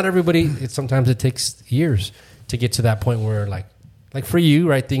 but not everybody. Sometimes it takes years to get to that point where, like for you,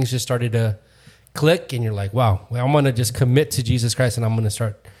 right? Things just started to click, and you're like, wow, I'm gonna just commit to Jesus Christ, and I'm gonna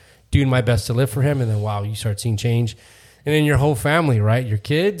start doing my best to live for Him. And then, wow, you start seeing change, and then your whole family, right? Your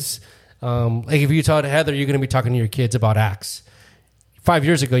kids. Like if you told Heather, you're gonna be talking to your kids about Acts. 5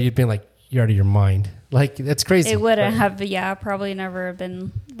 years ago, you'd been like, you're out of your mind. Like, that's crazy. It wouldn't have, probably never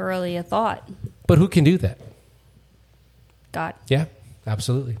been really a thought. But who can do that? God. Yeah,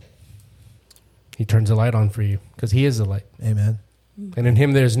 absolutely. He turns the light on for you because He is the light. Amen. And in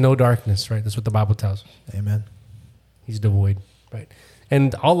Him, there's no darkness, right? That's what the Bible tells us. Amen. He's devoid, right?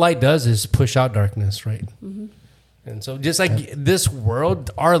 And all light does is push out darkness, right? Mm-hmm. And so just like this world,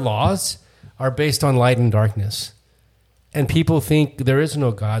 our laws are based on light and darkness. And people think there is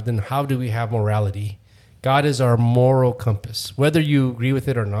no God, then how do we have morality? God is our moral compass, whether you agree with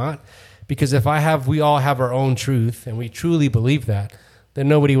it or not. Because if we all have our own truth, and we truly believe that, then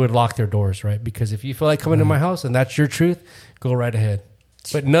nobody would lock their doors, right? Because if you feel like coming to my house and that's your truth, go right ahead.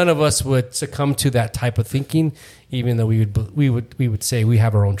 But none of us would succumb to that type of thinking, even though we would say we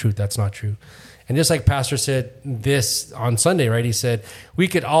have our own truth. That's not true. And just like Pastor said this on Sunday, right? He said, we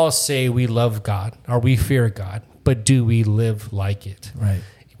could all say we love God or we fear God, but do we live like it? Right.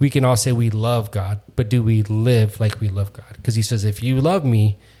 We can all say we love God, but do we live like we love God? Because He says, if you love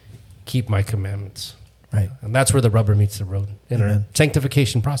me, keep my commandments. Right. And that's where the rubber meets the road in our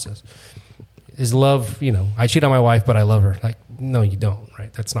sanctification process. Is love, I cheat on my wife, but I love her. Like, no, you don't,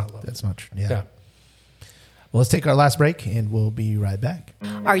 right? That's not love. That's not true. Yeah. Yeah. Well, let's take our last break, and we'll be right back.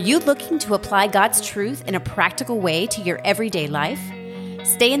 Are you looking to apply God's truth in a practical way to your everyday life?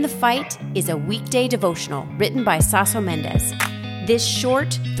 Stay in the Fight is a weekday devotional written by Saso Mendez. This short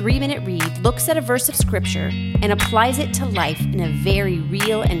 3-minute read looks at a verse of Scripture and applies it to life in a very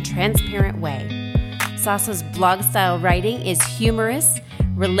real and transparent way. Saso's blog-style writing is humorous,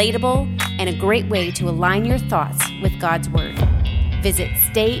 relatable, and a great way to align your thoughts with God's Word. Visit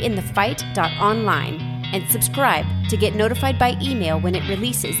stayinthefight.online and subscribe to get notified by email when it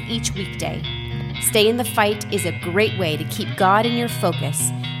releases each weekday. Stay in the Fight is a great way to keep God in your focus,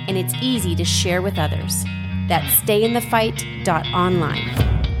 and it's easy to share with others. That's stayinthefight.online.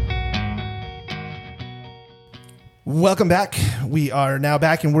 Welcome back. We are now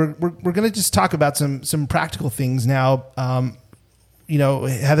back, and we're going to just talk about some practical things now.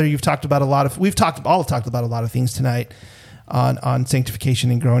 Heather, we've talked about a lot of things tonight on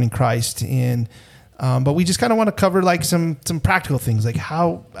sanctification and growing in Christ, and but we just kind of want to cover like some practical things, like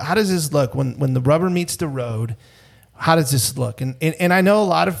how does this look when the rubber meets the road? How does this look? And I know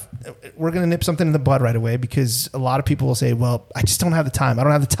we're going to nip something in the bud right away, because a lot of people will say, well, I just don't have the time. I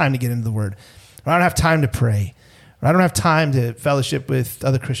don't have the time to get into the Word. Or I don't have time to pray. Or I don't have time to fellowship with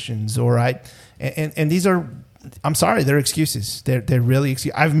other Christians. And these are, I'm sorry, they're excuses. They're really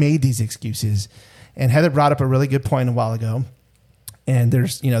excuses. I've made these excuses. And Heather brought up a really good point a while ago. And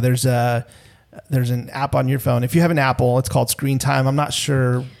there's an app on your phone. If you have an Apple, it's called Screen Time. I'm not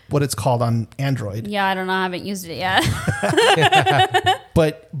sure what it's called on Android. Yeah, I don't know. I haven't used it yet.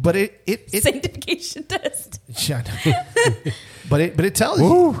 but it sanctification test. but it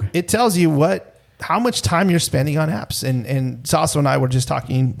tells you how much time you're spending on apps. And Saso and I were just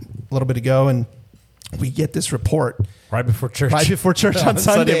talking a little bit ago, and we get this report right before church on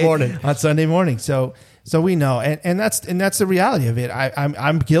Sunday morning. So we know, and that's the reality of it.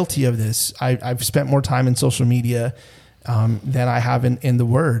 I'm guilty of this. I've spent more time in social media than I have in the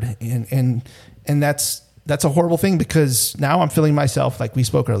Word, and that's a horrible thing, because now I'm filling myself, like we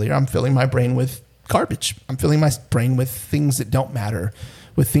spoke earlier, I'm filling my brain with garbage. I'm filling my brain with things that don't matter,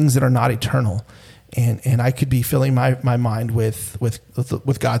 with things that are not eternal, and I could be filling my mind with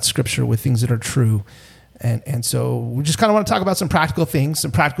God's Scripture, with things that are true, and so we just kind of want to talk about some practical things,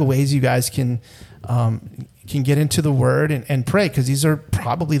 some practical ways you guys can get into the Word and pray, because these are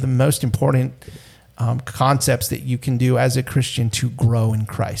probably the most important concepts that you can do as a Christian to grow in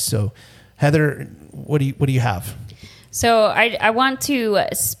Christ. So, Heather, what do you have? So I want to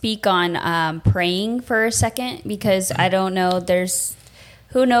speak on praying for a second, because I don't know,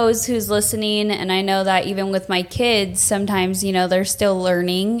 who knows who's listening, and I know that even with my kids, sometimes, they're still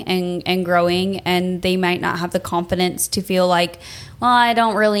learning and growing, and they might not have the confidence to feel like, well, I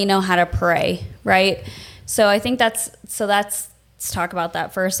don't really know how to pray, right? So I think let's talk about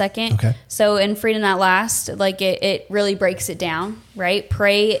that for a second. Okay. So in Freedom That Lasts, it really breaks it down, right?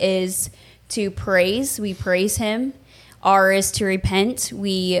 Pray is to praise. We praise Him. R is to repent.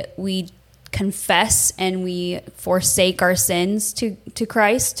 We confess and we forsake our sins to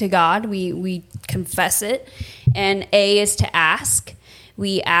Christ, to God. We confess it. And A is to ask.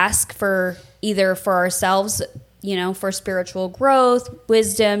 We ask for either for ourselves, for spiritual growth,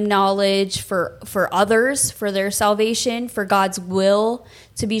 wisdom, knowledge, for others, for their salvation, for God's will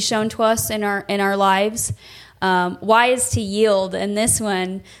to be shown to us in our lives. Y is to yield, and this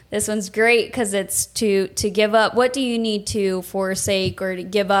one's great because it's to give up. What do you need to forsake or to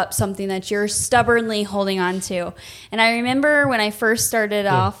give up something that you're stubbornly holding on to? And I remember when I first started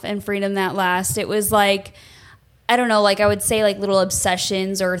off in Freedom That Lasts, it was like, I don't know, like I would say like little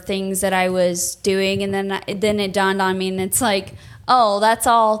obsessions or things that I was doing, and then it dawned on me, and it's like, oh, that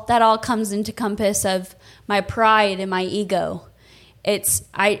all comes into compass of my pride and my ego. It's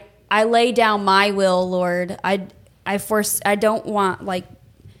I lay down my will, Lord. I don't want, like,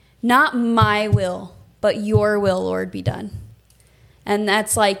 not my will, but your will, Lord, be done. And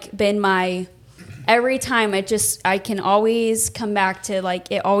that's like been my, every time I can always come back to,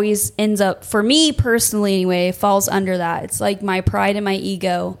 like, it always ends up, for me personally anyway, it falls under that. It's like my pride and my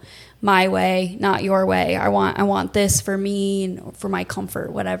ego, my way, not your way. I want this for me and for my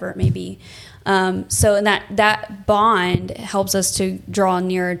comfort, whatever it may be. So in that bond helps us to draw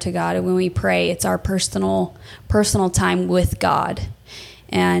nearer to God. And when we pray, it's our personal time with God.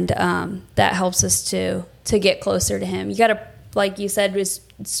 And that helps us to get closer to Him. You got to, like you said, it's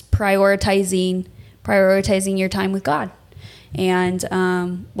prioritizing your time with God.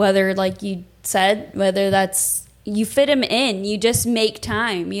 And whether, like you said, whether that's, you fit Him in, you just make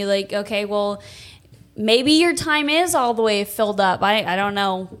time. You like, okay, well, maybe your time is all the way filled up. I don't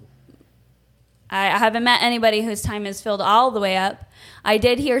know. I haven't met anybody whose time is filled all the way up. I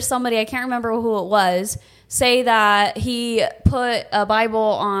did hear somebody, I can't remember who it was, say that he put a Bible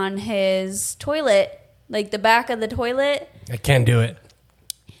on his toilet, like the back of the toilet. I can't do it.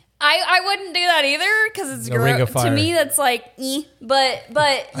 I wouldn't do that either because it's gross. To me, that's like, but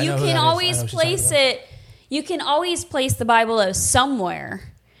you can always place it. You can always place the Bible somewhere.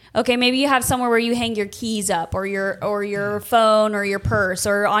 Okay, maybe you have somewhere where you hang your keys up, or your phone, or your purse,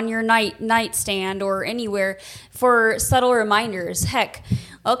 or on your nightstand, or anywhere for subtle reminders. Heck,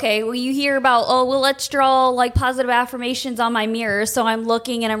 okay, well, you hear about, let's draw like positive affirmations on my mirror, so I'm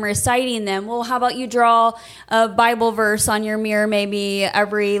looking and I'm reciting them. Well, how about you draw a Bible verse on your mirror? Maybe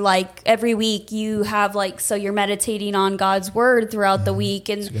every week you have so you're meditating on God's word throughout the week,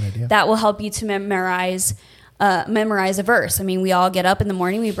 and that will help you to memorize a verse. I mean, we all get up in the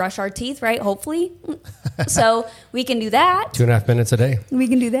morning, we brush our teeth, right? Hopefully. So we can do that. 2.5 minutes a day. We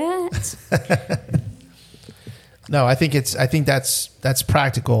can do that. No, I think that's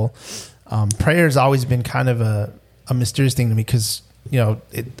practical. Prayer has always been kind of a mysterious thing to me because,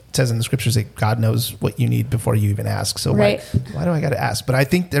 it says in the scriptures that God knows what you need before you even ask. So why do I got to ask? But I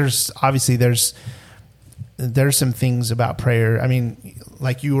think there's some things about prayer. I mean,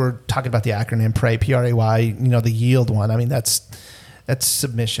 like you were talking about the acronym PRAY, P-R-A-Y, the yield one. I mean, that's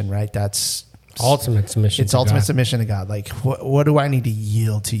submission, right? That's ultimate submission. It's ultimate submission to God. Like, what do I need to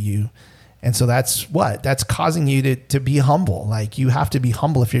yield to you? And so that's causing you to be humble. Like, you have to be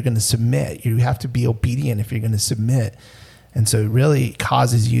humble if you're going to submit. You have to be obedient if you're going to submit. And so it really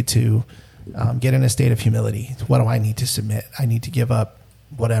causes you to get in a state of humility. What do I need to submit? I need to give up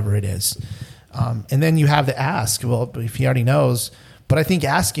whatever it is. And then you have the ask. Well, if he already knows, but I think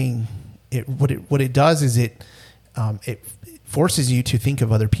asking what it does is it forces you to think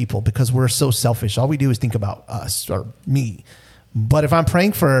of other people because we're so selfish. All we do is think about us or me. But if I'm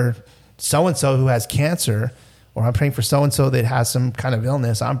praying for so-and-so who has cancer, or I'm praying for so-and-so that has some kind of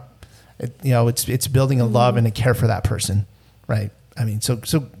illness, it's building a love and a care for that person. Right. I mean, so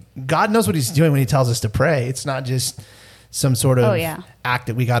God knows what He's doing when He tells us to pray. It's not just some sort of act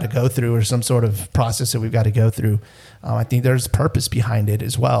that we got to go through or some sort of process that we've got to go through. I think there's purpose behind it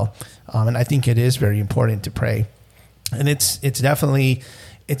as well. And I think it is very important to pray. And it's definitely,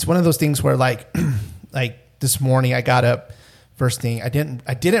 it's one of those things where like this morning I got up first thing. I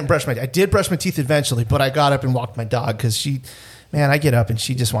did brush my teeth eventually, but I got up and walked my dog because I get up and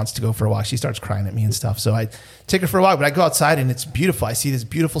she just wants to go for a walk. She starts crying at me and stuff. So I take her for a walk, but I go outside and it's beautiful. I see this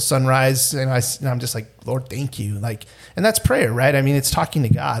beautiful sunrise and I'm just like, Lord, thank you. And that's prayer, right? I mean, it's talking to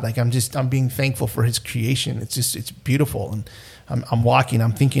God. Like I'm being thankful for His creation. It's beautiful. And I'm walking,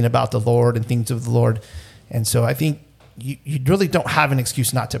 I'm thinking about the Lord and things of the Lord. And so I think you really don't have an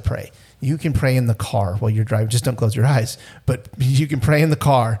excuse not to pray. You can pray in the car while you're driving. Just don't close your eyes, but you can pray in the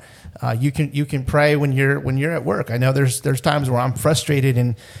car. You can pray when you're at work. I know there's times where I'm frustrated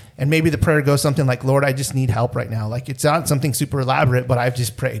and maybe the prayer goes something like, Lord, I just need help right now. Like it's not something super elaborate, but I've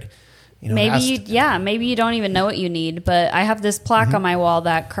just prayed. Maybe you don't even know what you need, but I have this plaque on my wall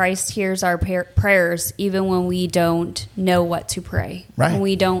that Christ hears our prayers even when we don't know what to pray, right. When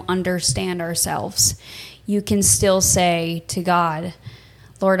we don't understand ourselves. you can still say to God,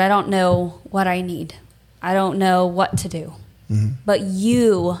 Lord, I don't know what I need. I don't know what to do. But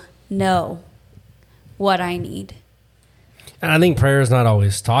you know what I need. And I think prayer is not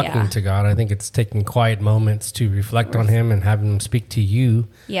always talking to God. I think it's taking quiet moments to reflect on him and having him speak to you.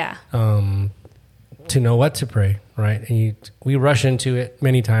 Yeah. To know what to pray, right? And we rush into it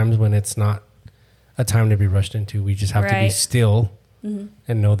many times when it's not a time to be rushed into. We just have to be still and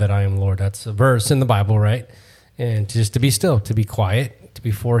know that I am Lord. That's a verse in the Bible, right? And just to be still, to be quiet, to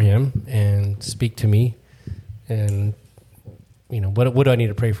be for him and speak to me. And, what do I need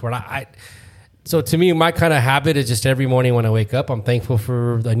to pray for? So to me, my kind of habit is just every morning when I wake up, I'm thankful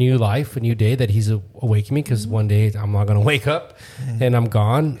for a new life, a new day that he's awakened me, because one day I'm not going to wake up and I'm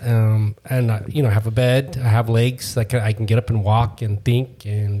gone. And I have a bed, I have legs, I can get up and walk and think,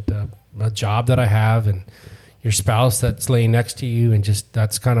 and a job that I have, and your spouse that's laying next to you. And just,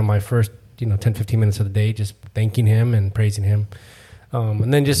 that's kind of my first, 10, 15 minutes of the day, just thanking him and praising him.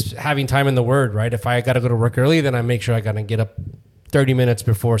 And then just having time in the Word, right? If I got to go to work early, then I make sure I got to get up 30 minutes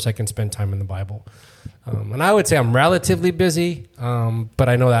before so I can spend time in the Bible. And I would say I'm relatively busy, but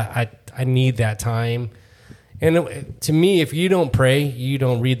I know that I need that time. And to me, if you don't pray, you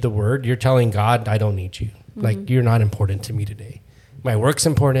don't read the Word, you're telling God, I don't need you. Like, you're not important to me today. My work's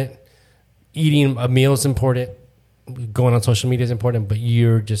important. Eating a meal is important. Going on social media is important, but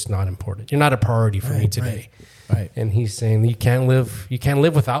you're just not important. You're not a priority for me today. Right. And he's saying, you can't live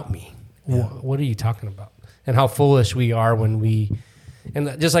without me. Yeah. What are you talking about? And how foolish we are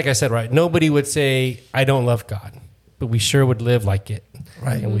and just like I said, right, nobody would say, I don't love God, but we sure would live like it.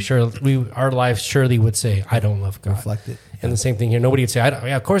 Right. And our lives surely would say, I don't love God. Reflect it. Yeah. And the same thing here. Nobody would say,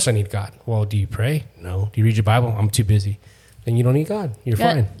 of course I need God. Well, do you pray? No. Do you read your Bible? I'm too busy. Then you don't need God. You're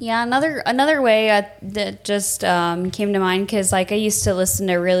fine. Yeah. Another way that just came to mind, because I used to listen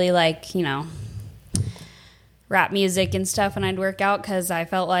to really rap music and stuff when I'd work out, because I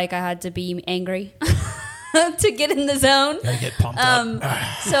felt like I had to be angry to get in the zone. Gotta get pumped up.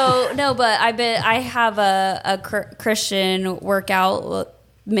 But I have a Christian workout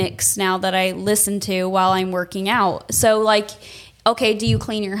mix now that I listen to while I'm working out. So okay, do you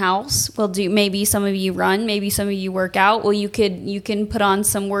clean your house? Well, maybe some of you run, maybe some of you work out. Well, you can put on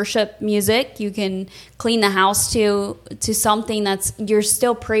some worship music. You can clean the house to something that's, you're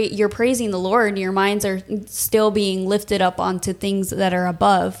praising the Lord, and your minds are still being lifted up onto things that are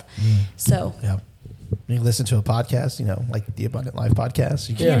above. So yeah. You can listen to a podcast, like the Abundant Life podcast.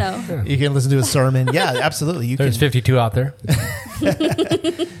 You can listen to a sermon. Yeah, absolutely. There's 52 out there.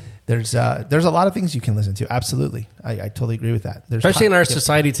 There's a lot of things you can listen to. Absolutely. I totally agree with that. Especially in our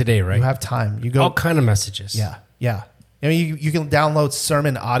society today, right? You have time. You go all kind of messages. Yeah. I mean, you can download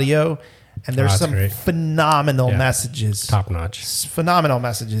sermon audio, and there's some phenomenal messages. Top notch. Phenomenal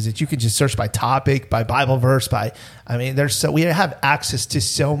messages that you can just search by topic, by Bible verse, we have access to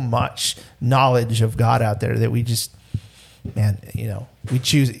so much knowledge of God out there that we just, we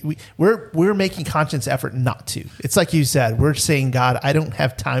choose. We're making conscious effort not to. It's like you said. We're saying, God, I don't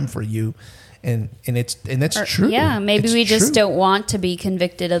have time for you, and that's true. Yeah, maybe we just don't want to be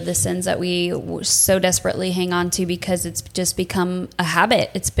convicted of the sins that we so desperately hang on to, because it's just become a habit.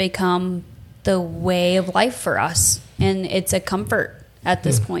 It's become the way of life for us, and it's a comfort at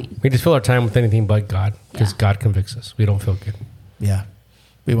this point. We just fill our time with anything but God, because God convicts us. We don't feel good. Yeah.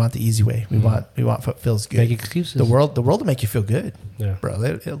 We want the easy way. We want what feels good. Make excuses. The world will make you feel good. Yeah. Bro,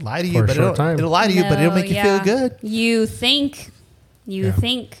 it'll lie to you, but it'll lie to you, but it'll make you feel good. You think.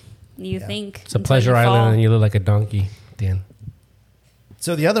 It's a pleasure island, and you look like a donkey, Dan.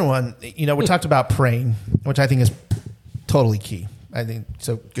 So the other one, we talked about praying, which I think is totally key. I think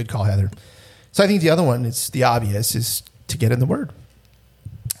so. Good call, Heather. So I think the other one, it's the obvious, is to get in the Word.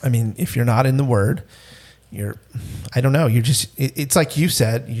 I mean, if you're not in the Word, I don't know. It's like you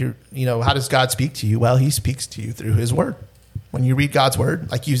said, how does God speak to you? Well, he speaks to you through his Word. When you read God's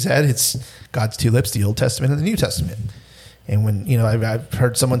Word, like you said, it's God's two lips, the Old Testament and the New Testament. And when, I've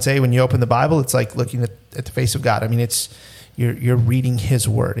heard someone say, when you open the Bible, it's like looking at the face of God. I mean, you're reading his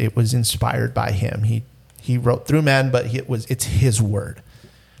Word. It was inspired by him. He wrote through men, but it's his Word.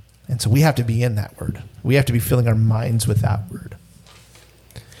 And so we have to be in that Word. We have to be filling our minds with that Word.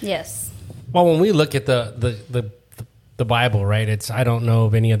 Yes. Well, when we look at the Bible, right, I don't know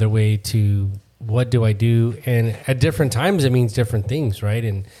of any other way to, what do I do? And at different times, it means different things, right?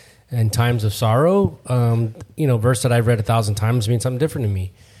 And times of sorrow, verse that I've read 1,000 times means something different to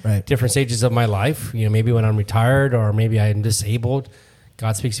me. Right. Different stages of my life, maybe when I'm retired or maybe I'm disabled,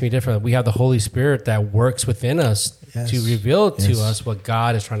 God speaks to me differently. We have the Holy Spirit that works within us to reveal to us what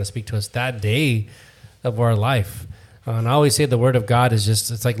God is trying to speak to us that day of our life. And I always say the Word of God is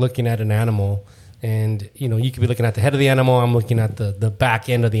it's like looking at an animal And, you could be looking at the head of the animal. I'm looking at the back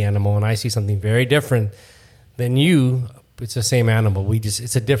end of the animal, and I see something very different than you. It's the same animal.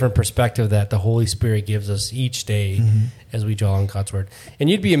 It's a different perspective that the Holy Spirit gives us each day as we draw on God's word. And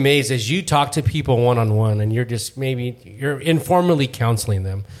you'd be amazed as you talk to people one-on-one, and you're informally counseling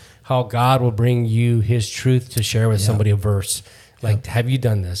them, how God will bring you his truth to share with somebody, a verse. Like, have you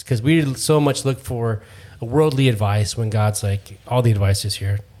done this? Because we so much look for worldly advice when God's like, all the advice is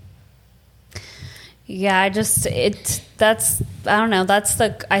here. Yeah, I think that's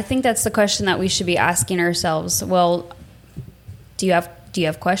the question that we should be asking ourselves. Well, do you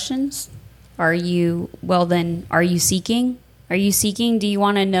have questions? Are you seeking? Are you seeking? Do you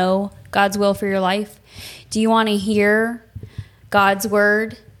want to know God's will for your life? Do you want to hear God's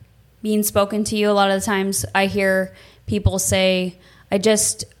word being spoken to you? A lot of the times I hear people say,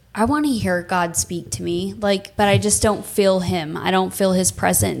 I want to hear God speak to me, but I just don't feel him. I don't feel his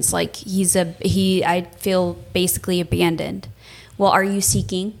presence. Like I feel basically abandoned. Well, are you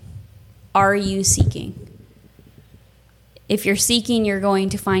seeking? Are you seeking? If you're seeking, you're going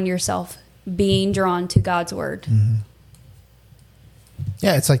to find yourself being drawn to God's word. Mm-hmm.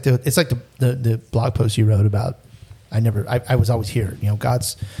 Yeah, it's like the blog post you wrote about. I was always here.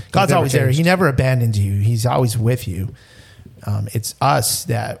 God's always there. He never abandons you. He's always with you. It's us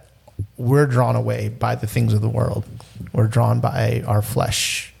that we're drawn away by the things of the world. We're drawn by our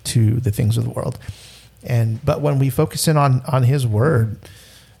flesh to the things of the world. But when we focus in on his word,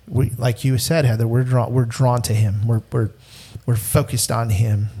 we, like you said, Heather, we're drawn to him. We're focused on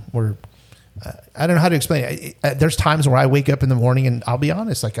him. I don't know how to explain it. There's times where I wake up in the morning and I'll be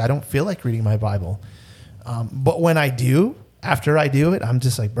honest, I don't feel like reading my Bible. But when I do, after I do it, I'm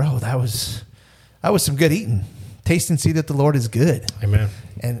just like, bro, that was some good eating. Taste and see that the Lord is good. Amen.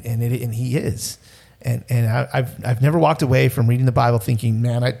 And he is. And I've never walked away from reading the Bible thinking,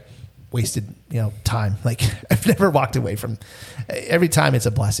 man, I wasted, time. Like I've never walked away from. Every time it's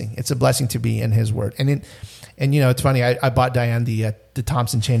a blessing. It's a blessing to be in his word. And it's funny. I bought Diane the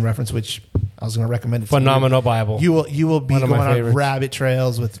Thompson Chain Reference, which I was going to recommend it to Phenomenal you. Bible. You will be One of going my on favorites. rabbit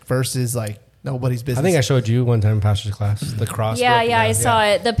trails with verses like nobody's business. I think I showed you one time in pastor's class, the cross. Yeah, I saw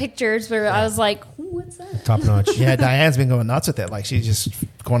it. The pictures where I was like, what's that? Top notch. Yeah, Diane's been going nuts with it. Like she's just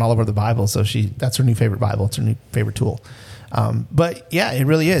going all over the Bible. So that's her new favorite Bible. It's her new favorite tool. But yeah, it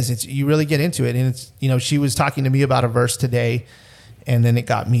really is. You really get into it. And it's, she was talking to me about a verse today, and then it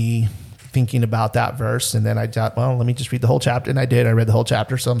got me thinking about that verse. And then I thought, well, let me just read the whole chapter. And I did. I read the whole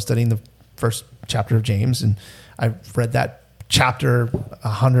chapter. So I'm studying the first chapter of James, and I've read that chapter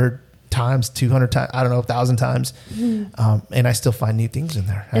 100 times, 200 times, I don't know, 1,000 times. And I still find new things in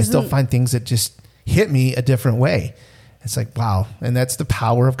there. I still find things that just hit me a different way. It's like, wow. And that's the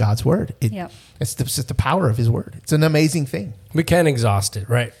power of God's word. It's just the power of his word. It's an amazing thing. We can't exhaust it,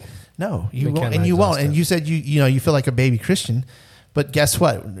 right? No, you won't. And you won't. And you said, you feel like a baby Christian, but guess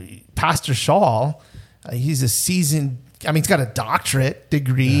what? Pastor Shaw, he's a seasoned, he's got a doctorate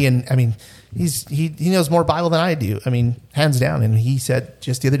degree. Yeah. And he knows more Bible than I do. Hands down. And he said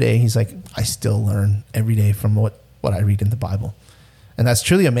just the other day, he's like, I still learn every day from what I read in the Bible. And that's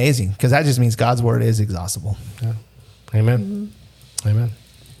truly amazing, because that just means God's word is exhaustible. Yeah. Amen. Mm-hmm. Amen.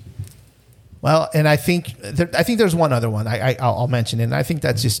 Well, and I think there's one other one I'll mention, and I think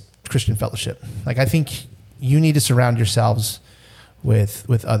that's just Christian fellowship. Like, I think you need to surround yourselves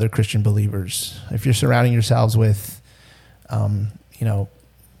with other Christian believers. If you're surrounding yourselves with,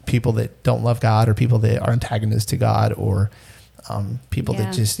 people that don't love God, or people that are antagonists to God, or people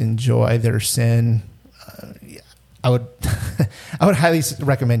that just enjoy their sin, I would highly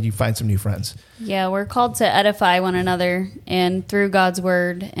recommend you find some new friends. Yeah, we're called to edify one another, and through God's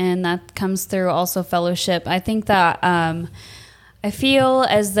word, and that comes through also fellowship. I think that I feel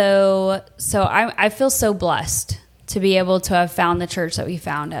as though, I feel so blessed to be able to have found the church that we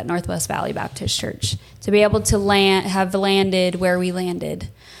found at Northwest Valley Baptist Church, to be able to have landed where we landed.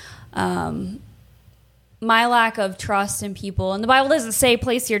 My lack of trust in people, and the Bible doesn't say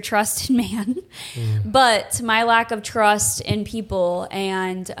place your trust in man, but my lack of trust in people,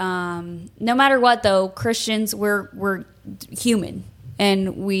 and no matter what, though, Christians, we're human,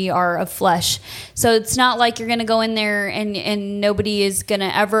 and we are of flesh. So it's not like you're going to go in there and nobody is going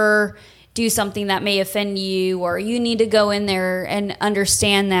to ever do something that may offend you, or you need to go in there and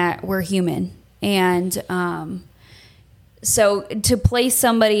understand that we're human. And so to place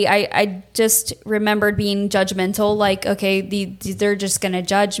somebody, I just remembered being judgmental, like, okay, they're just going to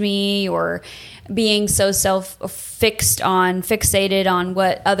judge me, or being so fixated on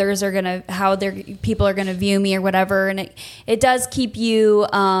what others are going to, how people are going to view me or whatever. And it does keep you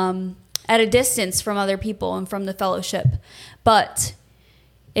at a distance from other people and from the fellowship. But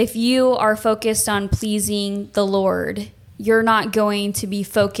if you are focused on pleasing the Lord, you're not going to be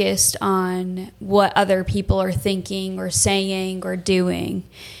focused on what other people are thinking or saying or doing.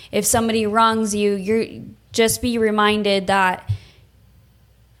 If somebody wrongs you, you're just be reminded that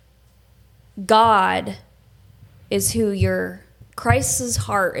God is who Christ's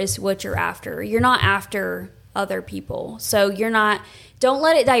heart is what you're after. You're not after other people. So don't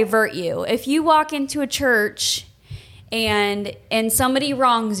let it divert you. If you walk into a church and somebody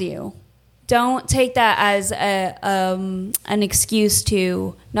wrongs you, don't take that as an excuse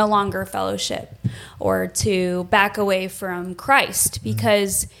to no longer fellowship or to back away from Christ,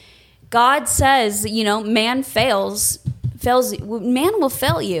 because God says, man fails. Man will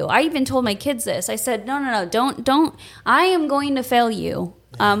fail you. I even told my kids this. I said, no, don't. I am going to fail you.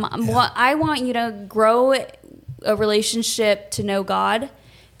 I want you to grow a relationship to know God,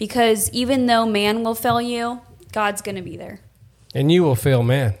 because even though man will fail you, God's going to be there. And you will fail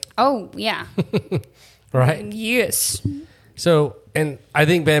man. Oh, yeah. Right? Yes. So, and I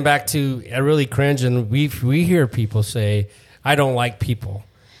think, Ben, back to, I really cringe, and we hear people say, I don't like people.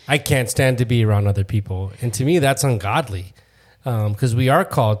 I can't stand to be around other people. And to me, that's ungodly, because we are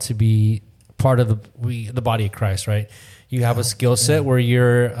called to be part of the body of Christ, right? You have a skill set where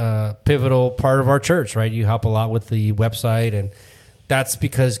you're a pivotal part of our church, right? You help a lot with the website, and that's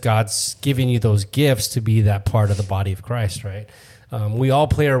because God's giving you those gifts to be that part of the body of Christ, right? We all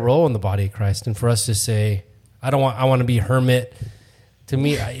play a role in the body of Christ, and for us to say, I want to be a hermit. To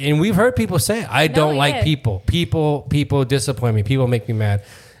me, and we've heard people say, I don't like people. People disappoint me. People make me mad.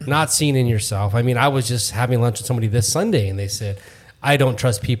 Not seen in yourself. I mean, I was just having lunch with somebody this Sunday, and they said, I don't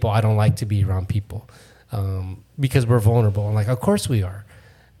trust people. I don't like to be around people because we're vulnerable. I'm like, of course we are.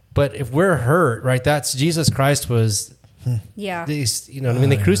 But if we're hurt, right, that's Jesus Christ was,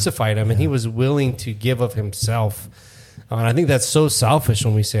 they crucified him, and he was willing to give of himself. And I think that's so selfish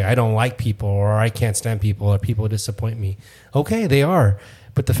when we say, I don't like people, or I can't stand people, or people disappoint me. Okay, they are.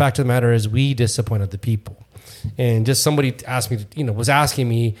 But the fact of the matter is we disappointed the people. And just somebody asked me, was asking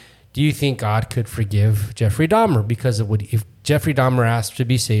me, do you think God could forgive Jeffrey Dahmer? Because if Jeffrey Dahmer asked to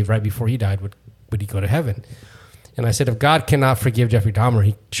be saved right before he died, would he go to heaven? And I said, if God cannot forgive Jeffrey Dahmer,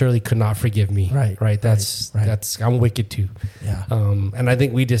 he surely could not forgive me. Right. That's I'm wicked too. Yeah. And I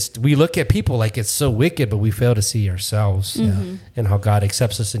think we look at people like it's so wicked, but we fail to see ourselves and how God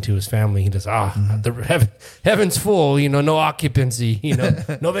accepts us into his family. He does, the heaven's full, no occupancy,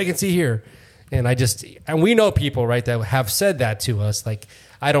 no vacancy here. And we know people, right, that have said that to us, like,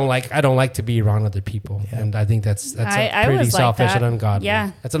 I don't like to be around other people. Yeah. And I think that's pretty selfish and ungodly.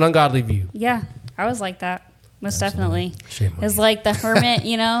 Yeah. That's an ungodly view. Yeah. I was like that. Most definitely. It's like the hermit,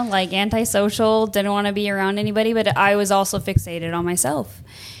 like antisocial, didn't want to be around anybody, but I was also fixated on myself.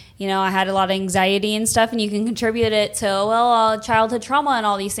 I had a lot of anxiety and stuff, and you can contribute it to, childhood trauma and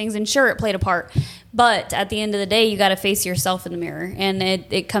all these things, and sure, it played a part. But at the end of the day, you got to face yourself in the mirror, and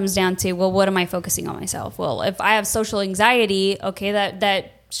it comes down to, what am I focusing on myself? Well, if I have social anxiety, okay,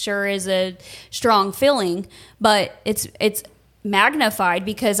 that sure is a strong feeling, but it's magnified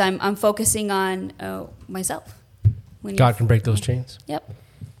because I'm focusing on myself. God can break those chains. Yep.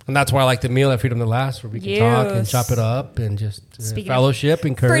 And that's why I like the meal at Freedom That Lasts, where we can talk and chop it up and just fellowship,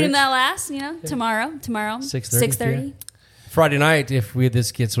 encourage. Freedom That Lasts, tomorrow, 6:30. Friday night, if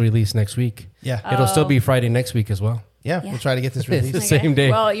this gets released next week. Yeah. It'll still be Friday next week as well. Yeah, we'll try to get this released. The same day.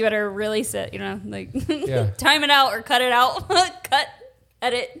 Well, you better release it, time it out or cut it out. Cut,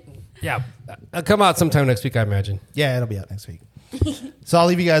 edit. Yeah. It'll come out sometime next week, I imagine. Yeah, it'll be out next week. So I'll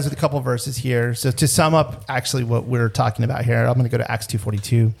leave you guys with a couple verses here. So to sum up actually what we're talking about here, I'm going to go to Acts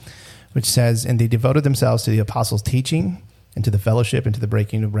 2:42, which says, and they devoted themselves to the apostles' teaching and to the fellowship and to the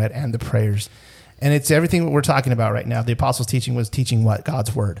breaking of bread and the prayers. And it's everything that we're talking about right now. The apostles' teaching was teaching what?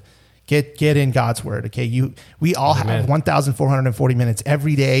 God's word. Get in God's word. Okay. We all have 1,440 minutes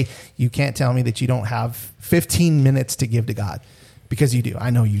every day. You can't tell me that you don't have 15 minutes to give to God, because you do. I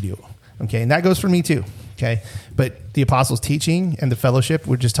know you do. Okay. And that goes for me too. Okay. But the apostles' teaching and the fellowship,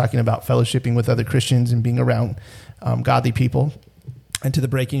 we're just talking about fellowshipping with other Christians and being around godly people, and to the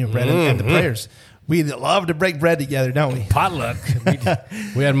breaking of bread and the prayers. We love to break bread together, don't we? Potluck.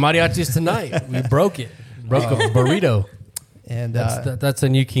 We had mariachis tonight. We broke a burrito. And that's a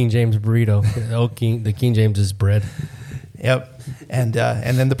new King James burrito. The King James is bread. Yep. And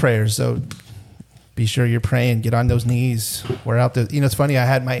then the prayers. So be sure you're praying. Get on those knees. We're out there. It's funny. I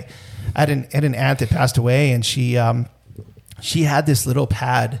had an aunt that passed away, and she had this little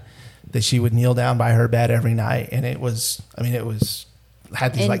pad that she would kneel down by her bed every night, and it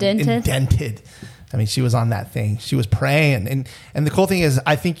had these indented. I mean, she was on that thing. She was praying, and the cool thing is,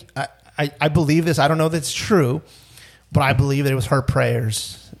 I think I believe this. I don't know that it's true, but I believe that it was her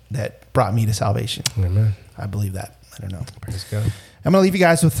prayers that brought me to salvation. Amen. I believe that. I don't know. Praise God. I'm going to leave you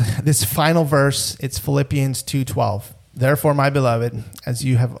guys with this final verse. It's Philippians 2:12. Therefore, my beloved, as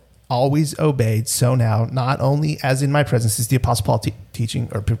you have always obeyed, so now, not only as in my presence, is the Apostle Paul teaching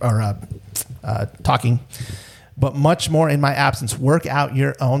or talking, but much more in my absence. Work out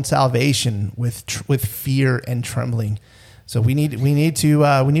your own salvation with fear and trembling. So we need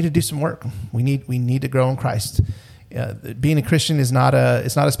to do some work. We need to grow in Christ. Being a Christian is not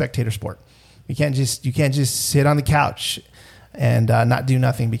a spectator sport. You can't just sit on the couch and not do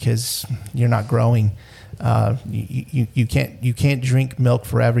nothing because you're not growing. You can't drink milk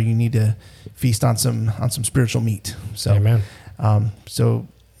forever. You need to feast on some spiritual meat. So, Amen. So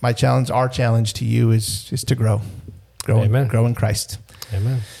our challenge to you is to grow in Christ.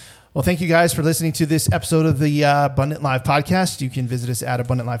 Amen. Well, thank you guys for listening to this episode of the Abundant Life podcast. You can visit us at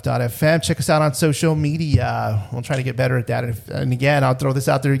abundantlife.fm. Check us out on social media. We'll try to get better at that. And again, I'll throw this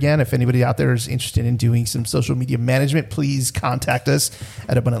out there again. If anybody out there is interested in doing some social media management, please contact us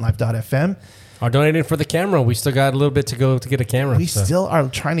at abundantlife.fm. Are donating for the camera. We still got a little bit to go to get a camera. We still are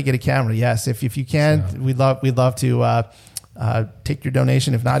trying to get a camera. Yes, if you can, we'd love to take your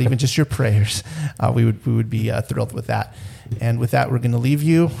donation. If not, even just your prayers, we would be thrilled with that. And with that, we're going to leave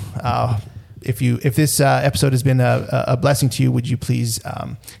you. If this episode has been a blessing to you, would you please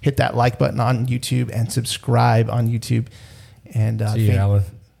hit that like button on YouTube and subscribe on YouTube? And see you, Alan.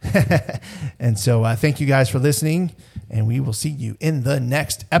 And so thank you guys for listening, and we will see you in the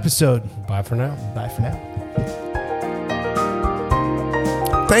next episode. Bye for now. Bye for now.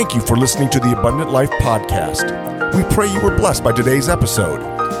 Thank you for listening to the Abundant Life podcast. We pray you were blessed by today's episode.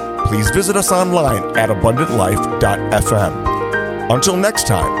 Please visit us online at abundantlife.fm. Until next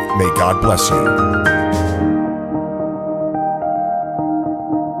time, may God bless you.